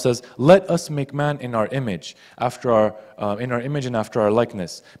 The Bible says, "Let us make man in our image, in our image and after our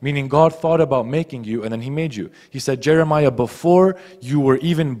likeness." Meaning God thought about making you, and then He made you. He said, Jeremiah, before you were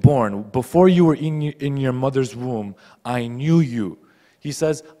even born, before you were in your mother's womb, I knew you. He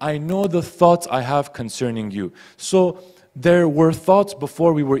says, I know the thoughts I have concerning you. So there were thoughts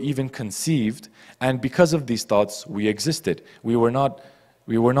before we were even conceived, and because of these thoughts, we existed. We were not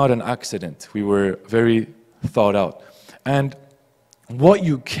an accident. We were very thought out. And what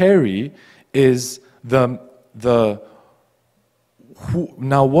you carry is now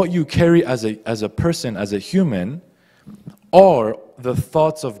what you carry as a person, as a human, are the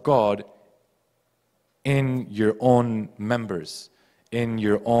thoughts of God in your own members, in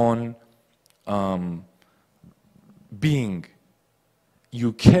your own being.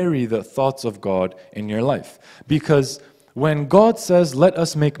 You carry the thoughts of God in your life. Because when God says, let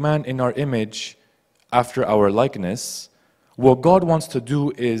us make man in our image after our likeness, what God wants to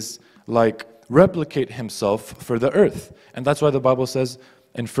do is like replicate himself for the earth. And that's why the Bible says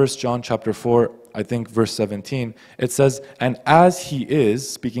in 1 John chapter 4, I think verse 17, it says, and as he is,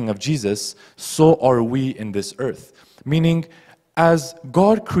 speaking of Jesus, so are we in this earth. Meaning, as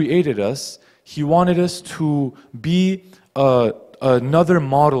God created us, he wanted us to be another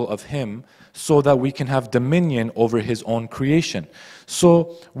model of him so that we can have dominion over his own creation.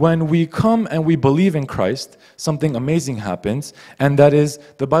 So when we come and we believe in Christ, something amazing happens, and that is,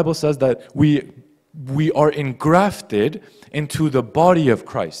 the Bible says that we are engrafted into the body of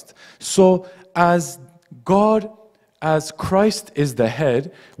Christ. So as Christ is the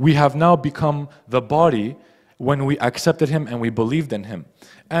head, we have now become the body when we accepted him and we believed in him.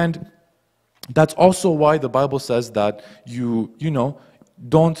 And that's also why the Bible says that you know,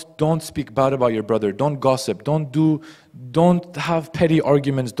 don't speak bad about your brother, don't gossip, don't have petty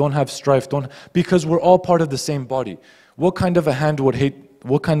arguments, don't have strife, because we're all part of the same body. What kind of a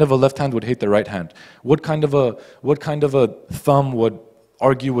left hand would hate the right hand? What kind of a thumb would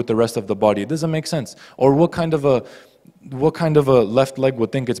argue with the rest of the body? It doesn't make sense. Or what kind of a left leg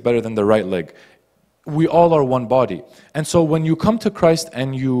would think it's better than the right leg? We all are one body. And so when you come to Christ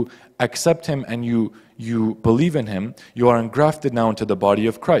and you accept him and you believe in him, you are engrafted now into the body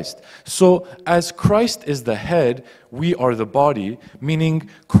of Christ. So as Christ is the head, we are the body,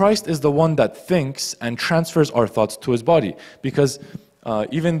 meaning Christ is the one that thinks and transfers our thoughts to his body. Because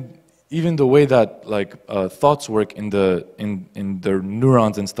even the way that thoughts work in the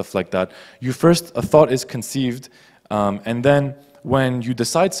neurons and stuff like that, a thought is conceived, and then when you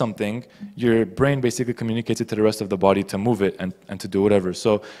decide something, your brain basically communicates it to the rest of the body to move it and to do whatever.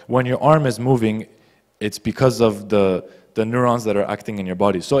 So when your arm is moving, it's because of the neurons that are acting in your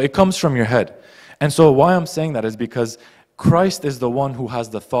body. So it comes from your head. And so why I'm saying that is because Christ is the one who has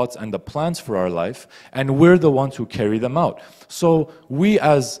the thoughts and the plans for our life, and we're the ones who carry them out. So we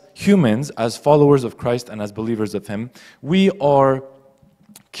as humans, as followers of Christ and as believers of him, we are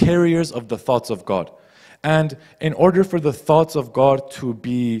carriers of the thoughts of God. And in order for the thoughts of God to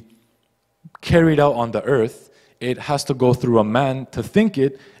be carried out on the earth, it has to go through a man to think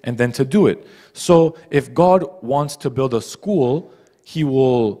it and then to do it. So if God wants to build a school,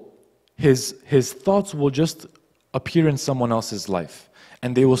 his thoughts will just appear in someone else's life.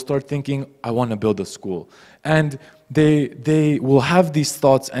 And they will start thinking, I want to build a school. And they will have these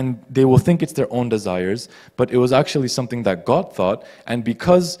thoughts and they will think it's their own desires, but it was actually something that God thought. And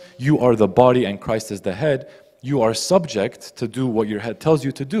because you are the body and Christ is the head, you are subject to do what your head tells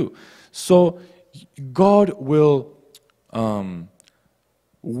you to do. So God will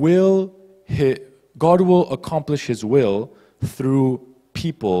accomplish his will through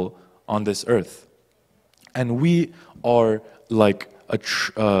people on this earth. And we are like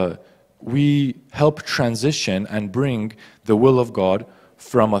we help transition and bring the will of God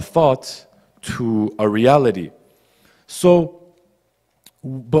from a thought to a reality. So,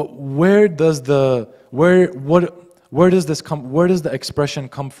 but where does the expression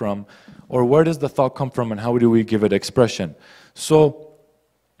come from, or where does the thought come from, and how do we give it expression? So,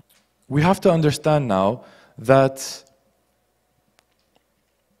 we have to understand now that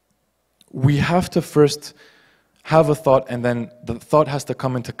we have to first have a thought, and then the thought has to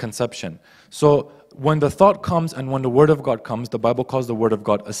come into conception. So when the thought comes and when the Word of God comes, the Bible calls the Word of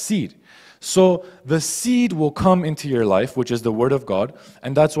God a seed. So the seed will come into your life, which is the Word of God,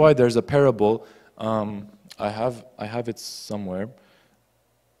 and that's why there's a parable. I have it somewhere.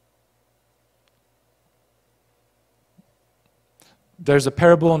 There's a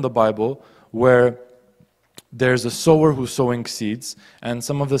parable in the Bible where there's a sower who's sowing seeds, and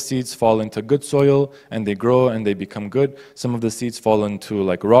some of the seeds fall into good soil and they grow and they become good. Some of the seeds fall into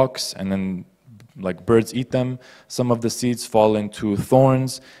like rocks and then like birds eat them. Some of the seeds fall into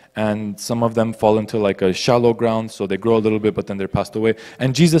thorns, and some of them fall into like a shallow ground, so they grow a little bit but then they're passed away.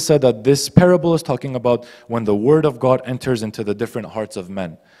 And Jesus said that this parable is talking about when the Word of God enters into the different hearts of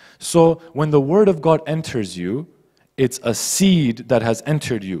men. So when the Word of God enters you, it's a seed that has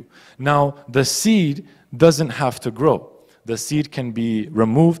entered you. Now the seed doesn't have to grow. The seed can be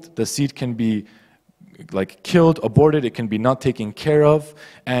removed, the seed can be like killed, aborted, it can be not taken care of,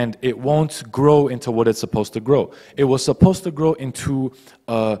 and it won't grow into what it's supposed to grow. It was supposed to grow into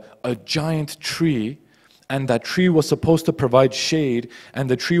a giant tree, and that tree was supposed to provide shade, and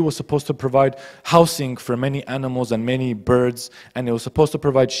the tree was supposed to provide housing for many animals and many birds, and it was supposed to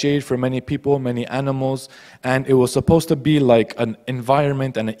provide shade for many people, many animals, and it was supposed to be like an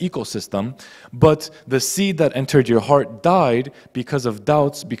environment and an ecosystem. But the seed that entered your heart died because of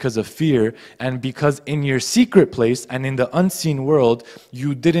doubts, because of fear, and because in your secret place and in the unseen world,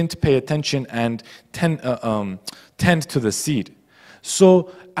 you didn't pay attention and tend to the seed.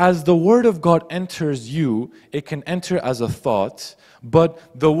 So as the Word of God enters you, it can enter as a thought, but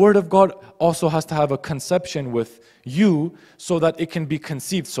the Word of God also has to have a conception with you so that it can be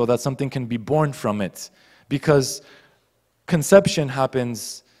conceived, so that something can be born from it. Because conception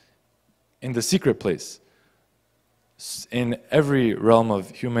happens in the secret place, in every realm of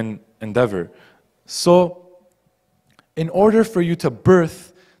human endeavor. So in order for you to birth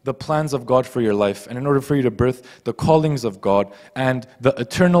the plans of God for your life, and in order for you to birth the callings of God and the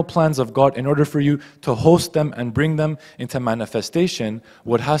eternal plans of God, in order for you to host them and bring them into manifestation,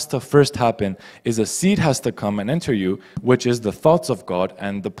 what has to first happen is a seed has to come and enter you, which is the thoughts of God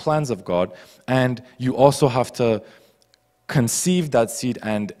and the plans of God, and you also have to conceive that seed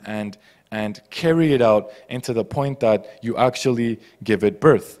and carry it out into the point that you actually give it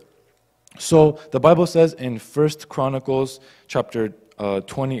birth. So the Bible says in 1 Chronicles chapter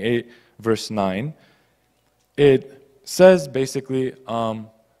 28 verse 9, it says basically,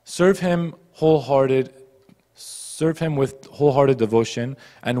 serve him with wholehearted devotion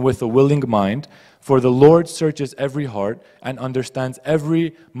and with a willing mind, for the Lord searches every heart and understands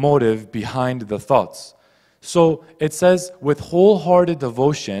every motive behind the thoughts. So it says with wholehearted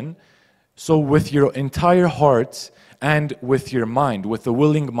devotion, so with your entire heart and with your mind, with a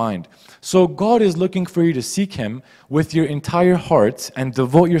willing mind. So God is looking for you to seek Him with your entire heart and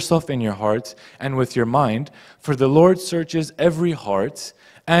devote yourself in your heart and with your mind, for the Lord searches every heart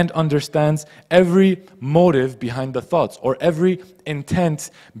and understands every motive behind the thoughts, or every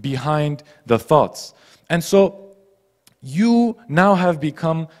intent behind the thoughts. And so you now have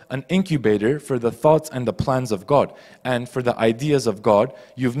become an incubator for the thoughts and the plans of God and for the ideas of God.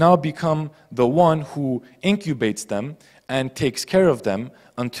 You've now become the one who incubates them and takes care of them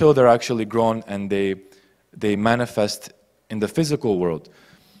until they're actually grown and they manifest in the physical world.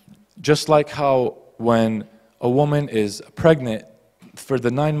 Just like how when a woman is pregnant, for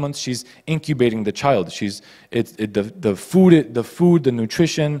the 9 months she's incubating the child. The food, the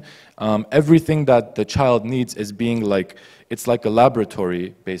nutrition, everything that the child needs is being like, it's like a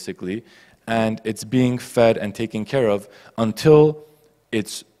laboratory basically, and it's being fed and taken care of until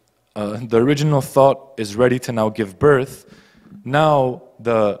it's the original thought is ready to now give birth. Now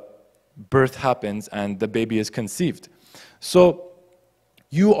the birth happens and the baby is conceived. So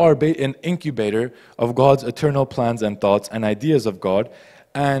you are an incubator of God's eternal plans and thoughts and ideas of God,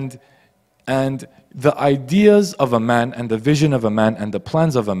 and the ideas of a man and the vision of a man and the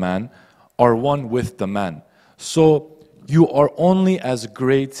plans of a man are one with the man. So you are only as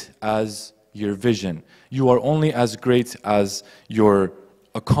great as your vision. You are only as great as your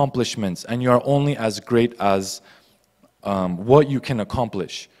accomplishments, and you are only as great as what you can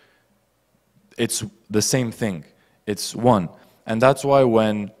accomplish. It's the same thing. It's one. And that's why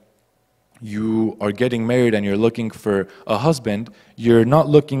when you are getting married and you're looking for a husband, you're not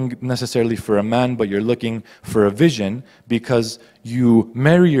looking necessarily for a man, but you're looking for a vision, because you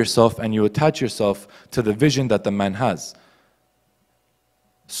marry yourself and you attach yourself to the vision that the man has.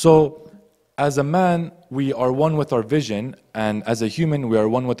 So as a man, we are one with our vision, and as a human, we are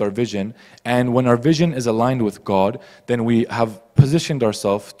one with our vision. And when our vision is aligned with God, then we have positioned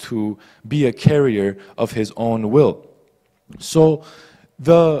ourselves to be a carrier of His own will. So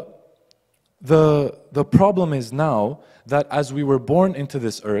the problem is now that as we were born into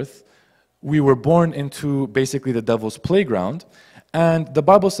this earth, we were born into basically the devil's playground. And the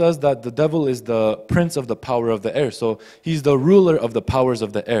Bible says that the devil is the prince of the power of the air. So he's the ruler of the powers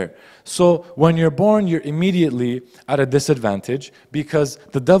of the air. So when you're born, you're immediately at a disadvantage, because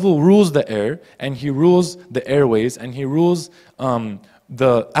the devil rules the air, and he rules the airways, and he rules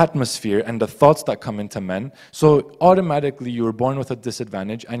the atmosphere and the thoughts that come into men. So automatically you were born with a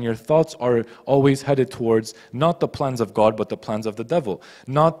disadvantage, and your thoughts are always headed towards not the plans of God, but the plans of the devil.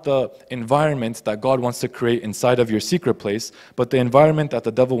 Not the environment that God wants to create inside of your secret place, but the environment that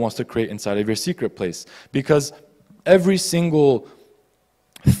the devil wants to create inside of your secret place. Because every single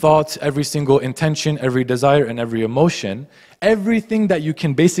thought, every single intention, every desire, and every emotion, everything that you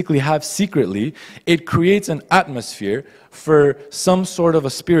can basically have secretly, it creates an atmosphere for some sort of a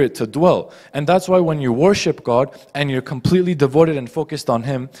spirit to dwell. And that's why when you worship God and you're completely devoted and focused on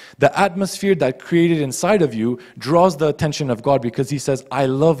Him, the atmosphere that created inside of you draws the attention of God, because He says, I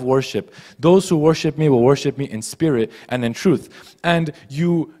love worship. Those who worship me will worship me in spirit and in truth. And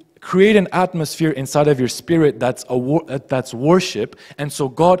you create an atmosphere inside of your spirit that's worship, and so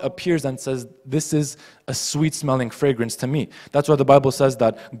God appears and says, this is a sweet smelling fragrance to me. That's why the Bible says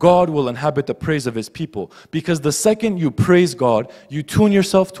that God will inhabit the praise of His people, because the second you praise God, you tune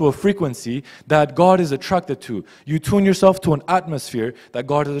yourself to a frequency that God is attracted to. You tune yourself to an atmosphere that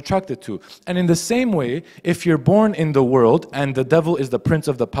God is attracted to. And in the same way, if you're born in the world and the devil is the prince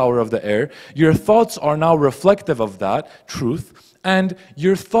of the power of the air, your thoughts are now reflective of that truth. And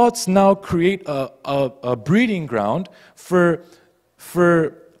your thoughts now create a breeding ground for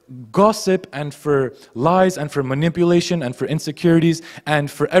gossip and for lies and for manipulation and for insecurities and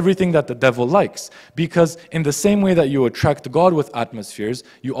for everything that the devil likes. Because in the same way that you attract God with atmospheres,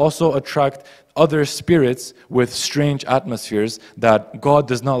 you also attract other spirits with strange atmospheres that God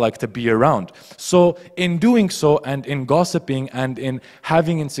does not like to be around. So in doing so, and in gossiping and in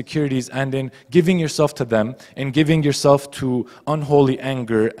having insecurities and in giving yourself to them, in giving yourself to unholy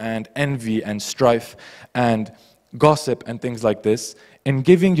anger and envy and strife and gossip and things like this, in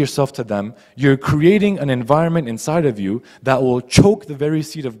giving yourself to them, you're creating an environment inside of you that will choke the very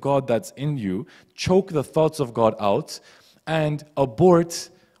seed of God that's in you, choke the thoughts of God out, and abort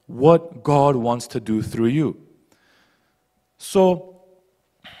what God wants to do through you. So,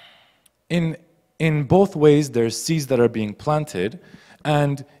 in both ways, there's seeds that are being planted,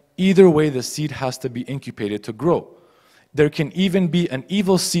 and either way, the seed has to be incubated to grow. There can even be an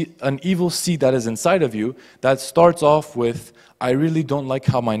evil seed that is inside of you that starts off with, I really don't like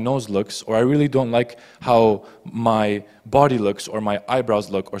how my nose looks, or I really don't like how my body looks, or my eyebrows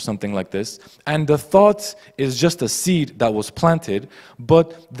look, or something like this. And the thought is just a seed that was planted,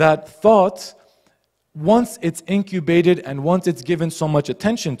 but that thought, once it's incubated and once it's given so much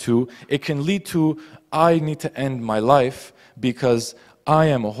attention to, it can lead to, I need to end my life because I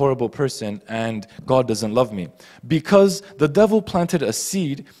am a horrible person and God doesn't love me. Because the devil planted a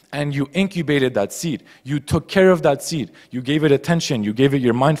seed and you incubated that seed. You took care of that seed. You gave it attention. You gave it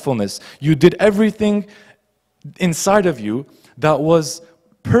your mindfulness. You did everything inside of you that was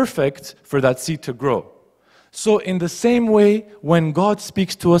perfect for that seed to grow. So in the same way, when God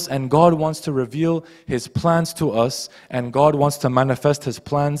speaks to us and God wants to reveal His plans to us and God wants to manifest His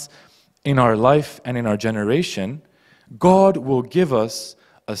plans in our life and in our generation, God will give us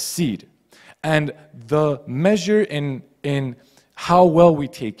a seed. And the measure in how well we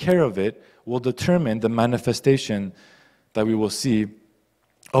take care of it will determine the manifestation that we will see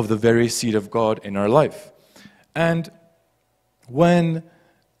of the very seed of God in our life. And when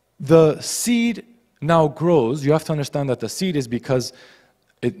the seed now grows, you have to understand that the seed is because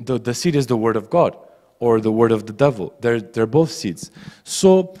the seed is the word of God or the word of the devil. They're both seeds.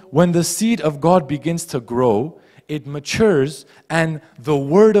 So when the seed of God begins to grow, it matures, and the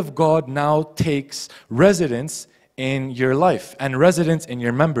word of God now takes residence in your life, and residence in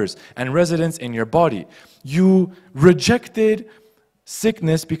your members, and residence in your body. You rejected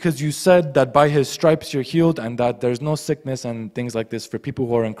sickness because you said that by His stripes you're healed and that there's no sickness and things like this for people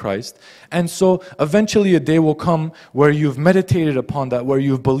who are in Christ. And so eventually a day will come where you've meditated upon that, where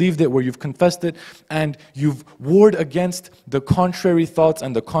you've believed it, where you've confessed it, and you've warred against the contrary thoughts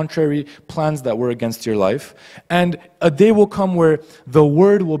and the contrary plans that were against your life. And a day will come where the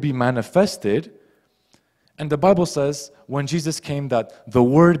Word will be manifested. And the Bible says when Jesus came that the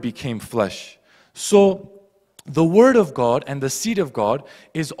Word became flesh. So the Word of God and the seed of God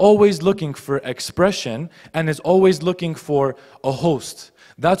is always looking for expression and is always looking for a host.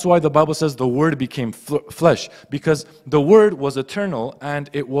 That's why the Bible says the Word became flesh, because the Word was eternal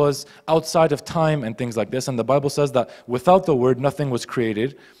and it was outside of time and things like this. And the Bible says that without the Word, nothing was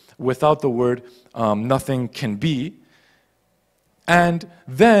created. Without the Word, nothing can be. And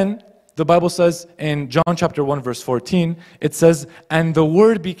then the Bible says in John chapter 1 verse 14, it says, and the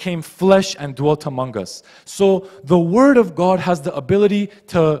Word became flesh and dwelt among us. So the Word of God has the ability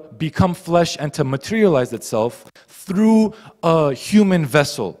to become flesh and to materialize itself through a human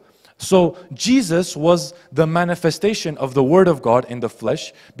vessel. So Jesus was the manifestation of the Word of God in the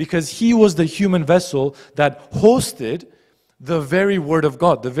flesh because He was the human vessel that hosted the very Word of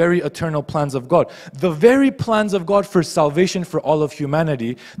God, the very eternal plans of God, the very plans of God for salvation for all of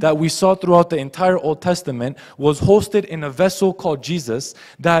humanity that we saw throughout the entire Old Testament was hosted in a vessel called Jesus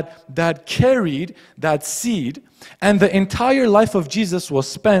that carried that seed, and the entire life of Jesus was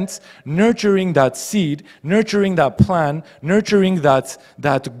spent nurturing that seed, nurturing that plan, nurturing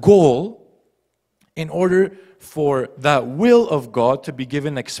that goal in order for that will of God to be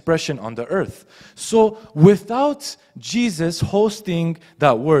given expression on the earth. So without Jesus hosting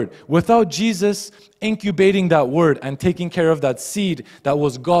that word, without Jesus incubating that word and taking care of that seed that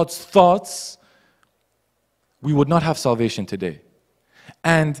was God's thoughts, we would not have salvation today.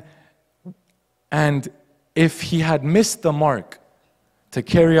 And if he had missed the mark to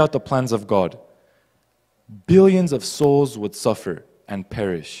carry out the plans of God, billions of souls would suffer and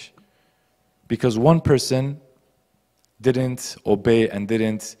perish because one person didn't obey and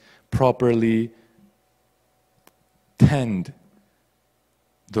didn't properly tend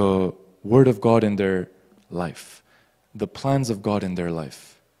the Word of God in their life, the plans of God in their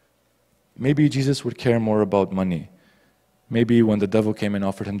life. Maybe Jesus would care more about money. Maybe when the devil came and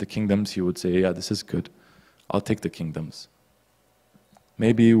offered him the kingdoms, he would say, yeah, this is good. I'll take the kingdoms.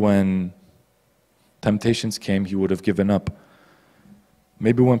 Maybe when temptations came, he would have given up.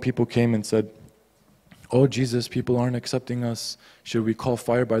 Maybe when people came and said, oh, Jesus, people aren't accepting us. Should we call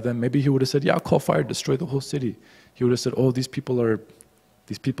fire by them? Maybe he would have said, yeah, call fire, destroy the whole city. He would have said, oh, these people,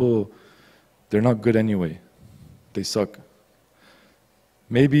 they're not good anyway. They suck.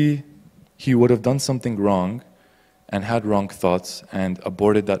 Maybe he would have done something wrong and had wrong thoughts and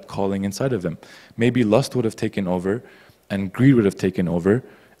aborted that calling inside of him. Maybe lust would have taken over and greed would have taken over.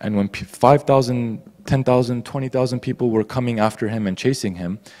 And when 5,000, 10,000, 20,000 people were coming after him and chasing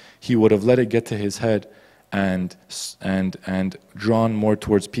him, he would have let it get to his head and drawn more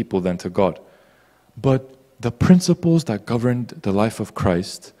towards people than to God. But the principles that governed the life of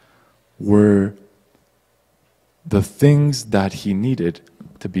Christ were the things that he needed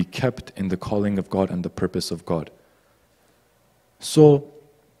to be kept in the calling of God and the purpose of God. So,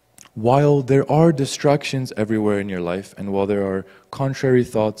 while there are distractions everywhere in your life, and while there are contrary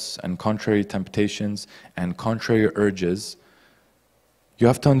thoughts and contrary temptations and contrary urges, you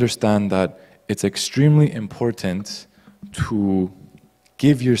have to understand that it's extremely important to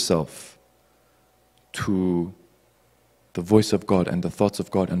give yourself to the voice of God and the thoughts of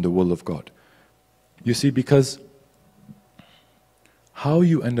God and the will of God. You see, because how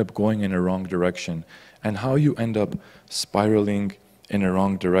you end up going in a wrong direction and how you end up spiraling in a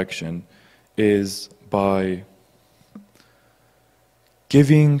wrong direction is by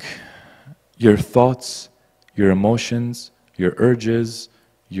giving your thoughts, your emotions, your urges,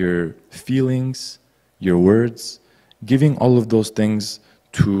 your feelings, your words, giving all of those things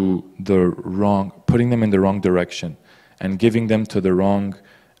to the wrong, putting them in the wrong direction and giving them to the wrong,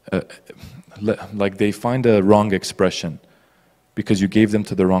 like they find a wrong expression because you gave them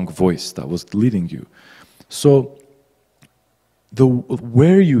to the wrong voice that was leading you. So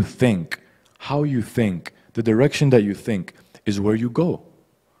where you think, how you think, the direction that you think is where you go.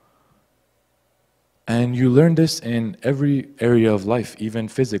 And you learn this in every area of life, even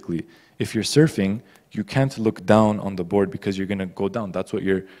physically. If you're surfing, you can't look down on the board because you're going to go down. That's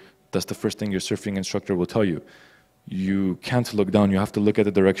the first thing your surfing instructor will tell you. You can't look down. You have to look at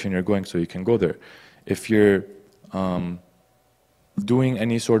the direction you're going so you can go there. If you're doing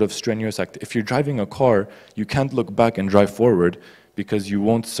any sort of strenuous act, if you're driving a car, you can't look back and drive forward because you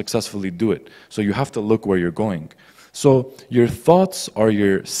won't successfully do it. So you have to look where you're going. So your thoughts are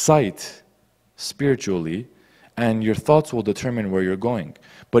your sight spiritually, and your thoughts will determine where you're going.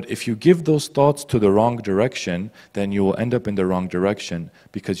 But if you give those thoughts to the wrong direction, then you will end up in the wrong direction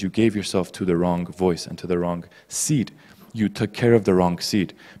because you gave yourself to the wrong voice and to the wrong seed. You took care of the wrong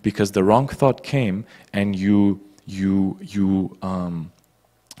seed because the wrong thought came and you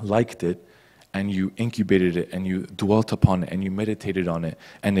liked it and you incubated it and you dwelt upon it and you meditated on it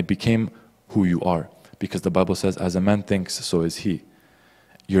and it became who you are, because the Bible says, as a man thinks, so is he.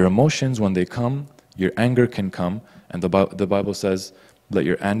 Your emotions, when they come, your anger can come, and the Bible says, let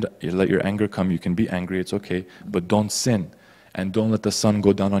your anger come. You can be angry, it's okay, but don't sin, and don't let the sun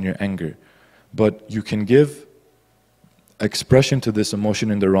go down on your anger. But you can give expression to this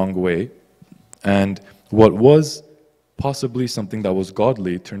emotion in the wrong way, and what was possibly something that was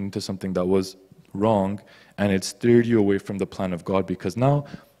godly turned into something that was wrong, and it steered you away from the plan of God, because now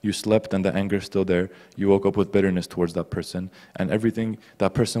you slept and the anger is still there. You woke up with bitterness towards that person, and everything,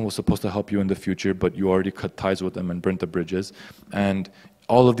 that person was supposed to help you in the future, but you already cut ties with them and burnt the bridges. And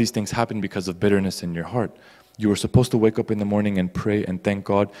all of these things happened because of bitterness in your heart. You were supposed to wake up in the morning and pray and thank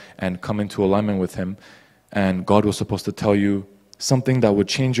God and come into alignment with Him, and God was supposed to tell you something that would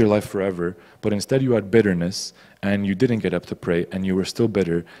change your life forever, but instead you had bitterness, and you didn't get up to pray, and you were still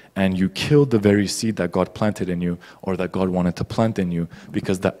bitter, and you killed the very seed that God planted in you, or that God wanted to plant in you,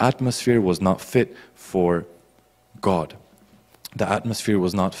 because the atmosphere was not fit for God. The atmosphere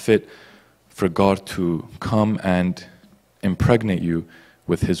was not fit for God to come and impregnate you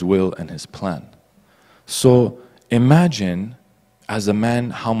with His will and His plan. So imagine, as a man,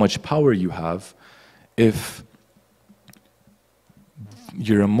 how much power you have if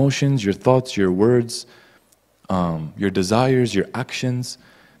your emotions, your thoughts, your words, your desires, your actions,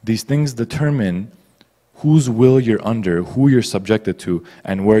 these things determine whose will you're under, who you're subjected to,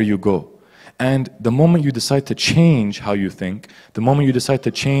 and where you go. And the moment you decide to change how you think, the moment you decide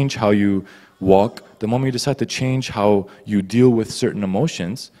to change how you walk, the moment you decide to change how you deal with certain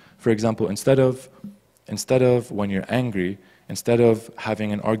emotions, for example, instead of when you're angry, instead of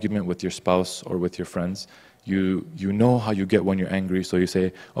having an argument with your spouse or with your friends, you know how you get when you're angry, so you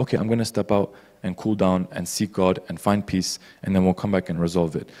say, okay, I'm going to step out and cool down and seek God and find peace, and then we'll come back and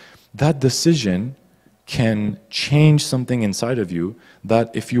resolve it. That decision can change something inside of you that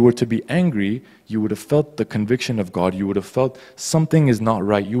if you were to be angry, you would have felt the conviction of God, you would have felt something is not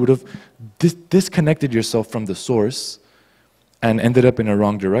right, you would have disconnected yourself from the source and ended up in a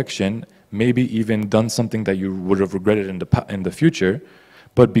wrong direction, maybe even done something that you would have regretted in the future.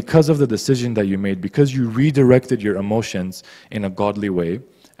 But because of the decision that you made, because you redirected your emotions in a godly way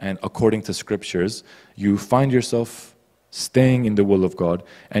and according to scriptures, you find yourself staying in the will of God,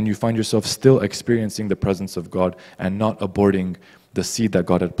 and you find yourself still experiencing the presence of God and not aborting the seed that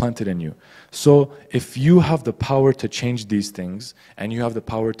God had planted in you. So if you have the power to change these things, and you have the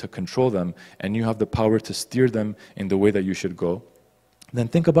power to control them, and you have the power to steer them in the way that you should go, then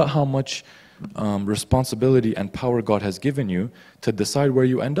think about how much responsibility and power God has given you to decide where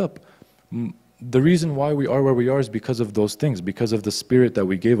you end up. The reason why we are where we are is because of those things, because of the spirit that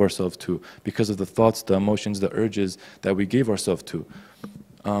we gave ourselves to, because of the thoughts, the emotions, the urges that we gave ourselves to.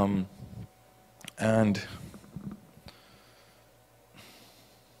 And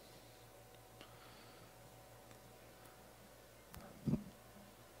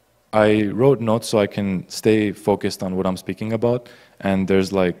I wrote notes so I can stay focused on what I'm speaking about, and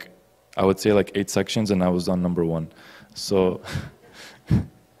there's like, I would say like 8 sections, and I was on number 1. So,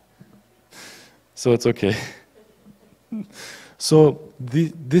 so it's okay. So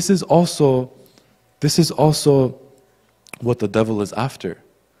this is also what the devil is after.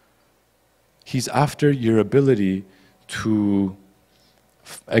 He's after your ability to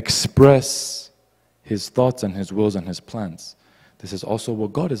express his thoughts and his wills and his plans. This is also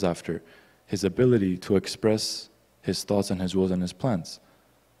what God is after, his ability to express his thoughts and his wills and his plans.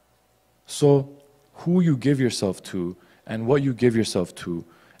 So who you give yourself to and what you give yourself to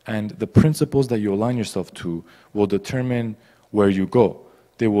and the principles that you align yourself to will determine where you go.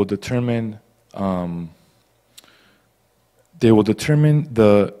 They will determine the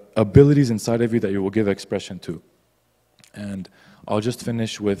abilities inside of you that you will give expression to. And I'll just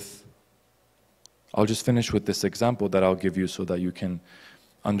finish with this example that I'll give you so that you can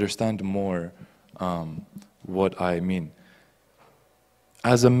understand more what I mean.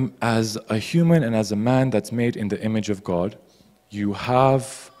 As a human and as a man that's made in the image of God, you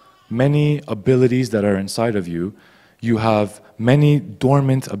have many abilities that are inside of you. You have many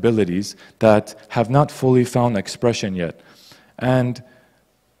dormant abilities that have not fully found expression yet. And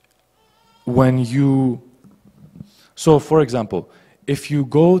so for example, if you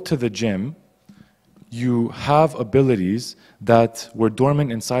go to the gym, you have abilities that were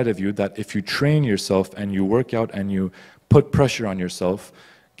dormant inside of you that if you train yourself and you work out and you put pressure on yourself,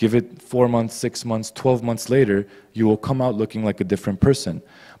 give it 4 months, 6 months, 12 months later, you will come out looking like a different person.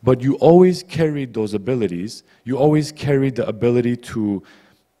 But you always carried those abilities. You always carried the ability to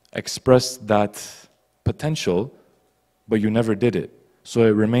express that potential, but you never did it. So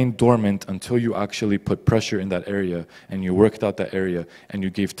it remained dormant until you actually put pressure in that area and you worked out that area and you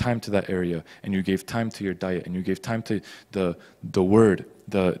gave time to that area and you gave time to your diet and you gave time to the word.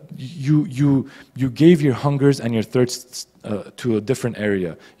 You gave your hungers and your thirsts to a different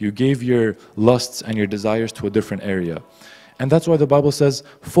area. You gave your lusts and your desires to a different area. And that's why the Bible says,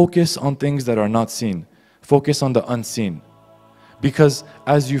 focus on things that are not seen. Focus on the unseen. Because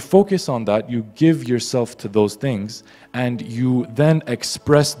as you focus on that, you give yourself to those things and you then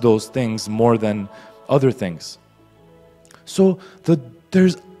express those things more than other things. So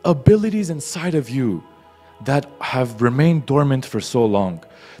there's abilities inside of you that have remained dormant for so long.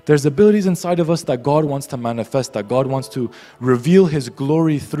 There's abilities inside of us that God wants to manifest, that God wants to reveal His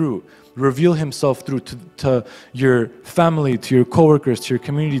glory through, reveal Himself through to your family, to your coworkers, to your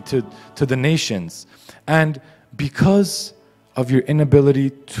community, to the nations. And because of your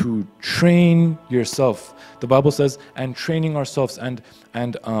inability to train yourself, the Bible says, and training ourselves and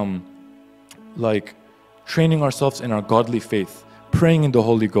training ourselves in our godly faith, praying in the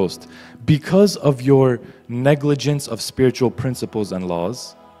Holy Ghost, because of your negligence of spiritual principles and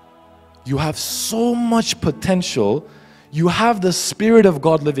laws, you have so much potential. You have the Spirit of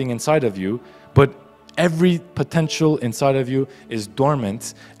God living inside of you, but every potential inside of you is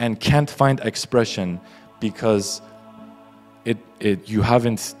dormant and can't find expression because you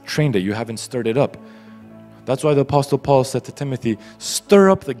haven't trained it, you haven't stirred it up. That's why the Apostle Paul said to Timothy, stir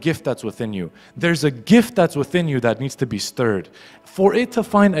up the gift that's within you. There's a gift that's within you that needs to be stirred. For it to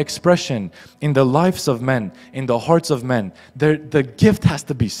find expression in the lives of men, in the hearts of men, the gift has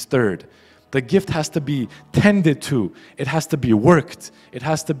to be stirred. The gift has to be tended to. It has to be worked. It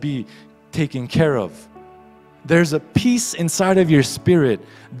has to be taken care of. There's a peace inside of your spirit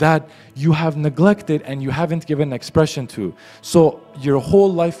that you have neglected and you haven't given expression to. So your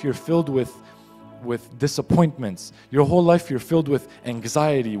whole life you're filled with disappointments. Your whole life you're filled with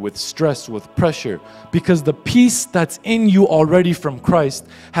anxiety, with stress, with pressure, because the peace that's in you already from Christ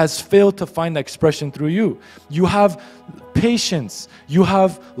has failed to find expression through you. You have patience, you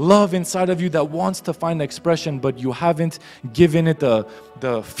have love inside of you that wants to find expression, but you haven't given it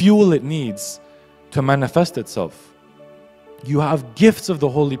the fuel it needs to manifest itself. You have gifts of the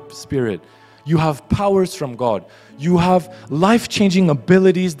Holy Spirit. You have powers from God. You have life-changing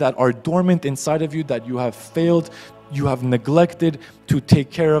abilities that are dormant inside of you that you have failed, you have neglected to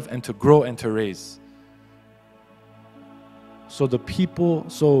take care of and to grow and to raise. So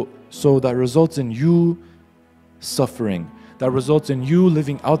that results in you suffering. That results in you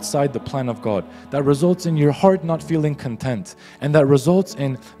living outside the plan of God. That results in your heart not feeling content. And that results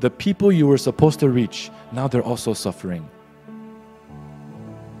in the people you were supposed to reach, now they're also suffering.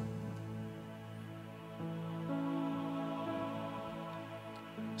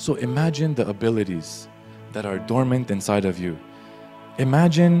 So imagine the abilities that are dormant inside of you.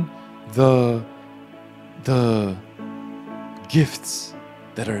 Imagine the gifts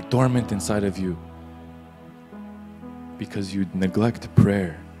that are dormant inside of you because you neglect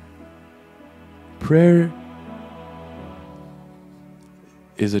prayer. Prayer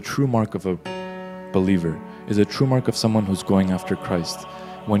is a true mark of a believer, is a true mark of someone who's going after Christ.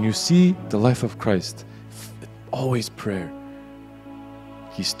 When you see the life of Christ, always prayer.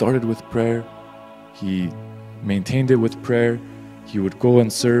 He started with prayer, he maintained it with prayer, he would go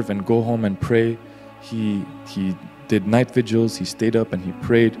and serve and go home and pray. He did night vigils, he stayed up and he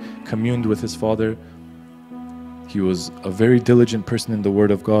prayed, communed with his Father. He was a very diligent person in the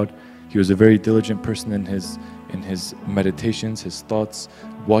Word of God. He was a very diligent person in his meditations, his thoughts,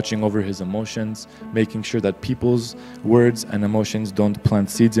 watching over his emotions, making sure that people's words and emotions don't plant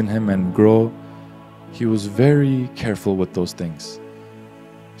seeds in him and grow. He was very careful with those things.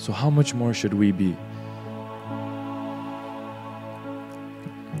 So how much more should we be?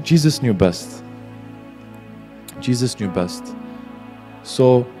 Jesus knew best. Jesus knew best.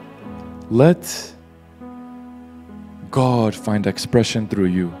 So let God find expression through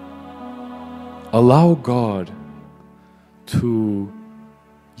you. Allow God to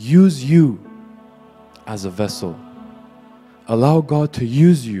use you as a vessel. Allow God to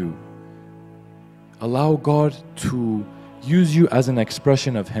use you. Allow God to use you as an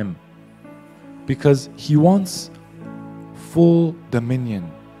expression of Him, because He wants full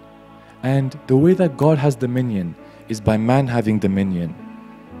dominion. And the way that God has dominion is by man having dominion,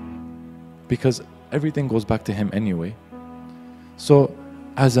 because everything goes back to Him anyway. So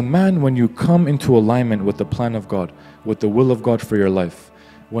as a man, when you come into alignment with the plan of God, with the will of God for your life,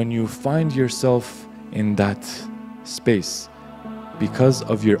 when you find yourself in that space because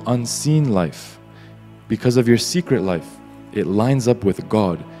of your unseen life, because of your secret life, it lines up with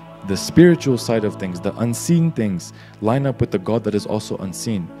God. The spiritual side of things, the unseen things, line up with the God that is also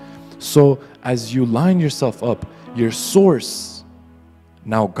unseen. So as you line yourself up, your source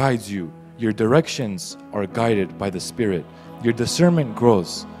now guides you. Your directions are guided by the Spirit. Your discernment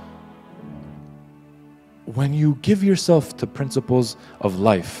grows. When you give yourself to principles of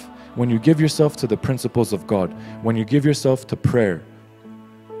life, when you give yourself to the principles of God, when you give yourself to prayer,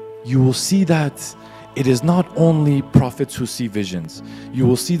 you will see that it is not only prophets who see visions. You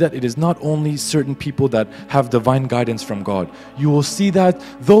will see that it is not only certain people that have divine guidance from God. You will see that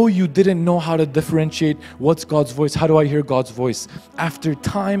though you didn't know how to differentiate what's God's voice, how do I hear God's voice, after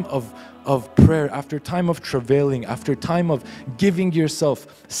time of of prayer, after time of travailing, after time of giving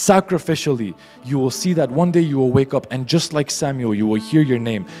yourself sacrificially, you will see that one day you will wake up and just like Samuel, you will hear your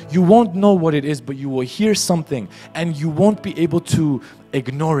name. You won't know what it is, but you will hear something and you won't be able to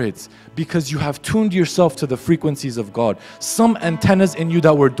ignore it because you have tuned yourself to the frequencies of God. Some antennas in you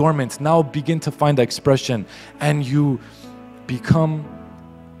that were dormant now begin to find expression and you become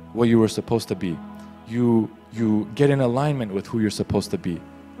what you were supposed to be. You get in alignment with who you're supposed to be.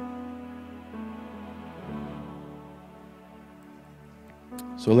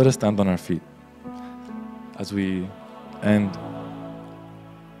 So let us stand on our feet as we end.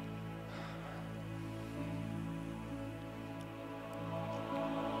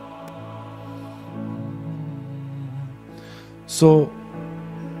 So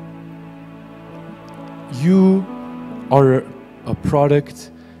you are a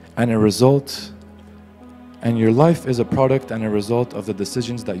product and a result, and your life is a product and a result of the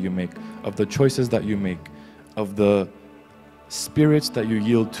decisions that you make, of the choices that you make, of the spirits that you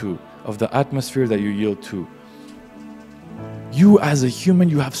yield to, of the atmosphere that you yield to. You as a human,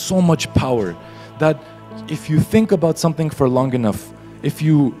 you have so much power that if you think about something for long enough, if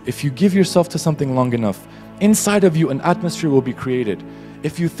you give yourself to something long enough, inside of you an atmosphere will be created.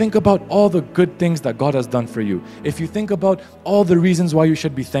 If you think about all the good things that God has done for you, if you think about all the reasons why you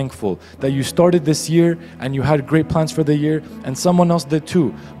should be thankful, that you started this year and you had great plans for the year and someone else did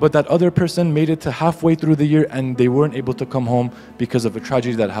too, but that other person made it to halfway through the year and they weren't able to come home because of a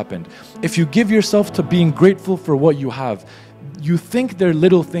tragedy that happened. If you give yourself to being grateful for what you have, you think they're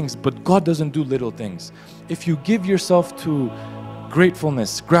little things, but God doesn't do little things. If you give yourself to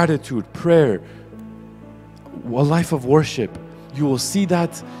gratefulness, gratitude, prayer, a life of worship, you will see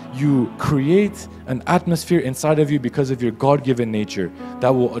that you create an atmosphere inside of you because of your God-given nature that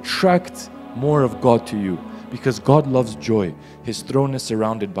will attract more of God to you, because God loves joy. His throne is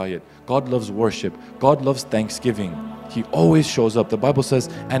surrounded by it. God loves worship. God loves thanksgiving. He always shows up. The Bible says,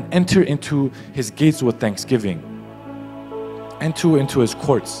 and enter into His gates with thanksgiving. Enter into His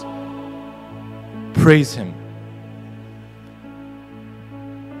courts. Praise Him.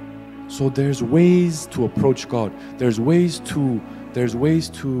 So there's ways to approach God. There's ways to,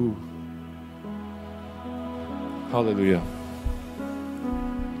 hallelujah.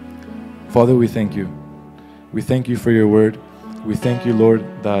 Father, we thank you. We thank you for your word. We thank you,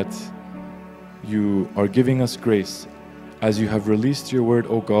 Lord, that you are giving us grace. As you have released your word,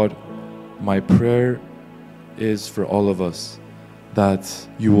 oh God, my prayer is for all of us, that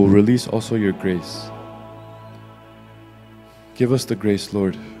you will release also your grace. Give us the grace,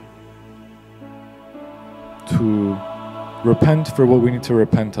 Lord, to repent for what we need to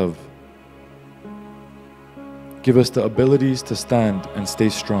repent of. Give us the abilities to stand and stay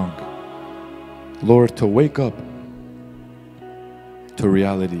strong. Lord, to wake up to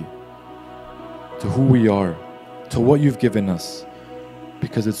reality, to who we are, to what you've given us,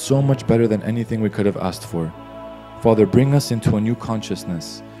 because it's so much better than anything we could have asked for. Father, bring us into a new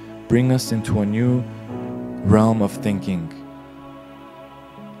consciousness. Bring us into a new realm of thinking.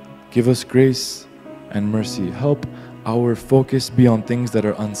 Give us grace and mercy. Help our focus be on things that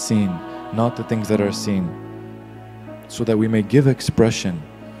are unseen, not the things that are seen, so that we may give expression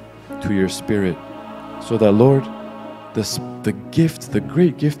to your Spirit, so that, Lord, the gift, the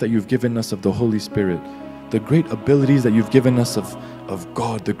great gift that you've given us of the Holy Spirit, the great abilities that you've given us of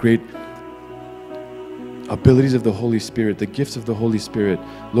God, the great abilities of the Holy Spirit, the gifts of the Holy Spirit,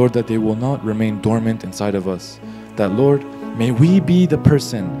 Lord, that they will not remain dormant inside of us. That, Lord, may we be the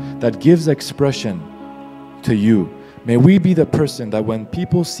person that gives expression to you. May we be the person that when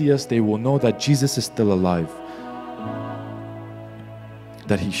people see us, they will know that Jesus is still alive,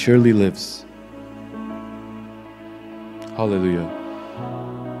 that He surely lives. Hallelujah.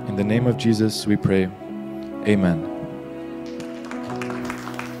 In the name of Jesus we pray. Amen.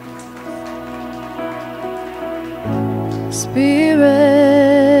 Spirit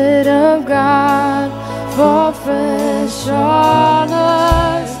of God, fall fresh on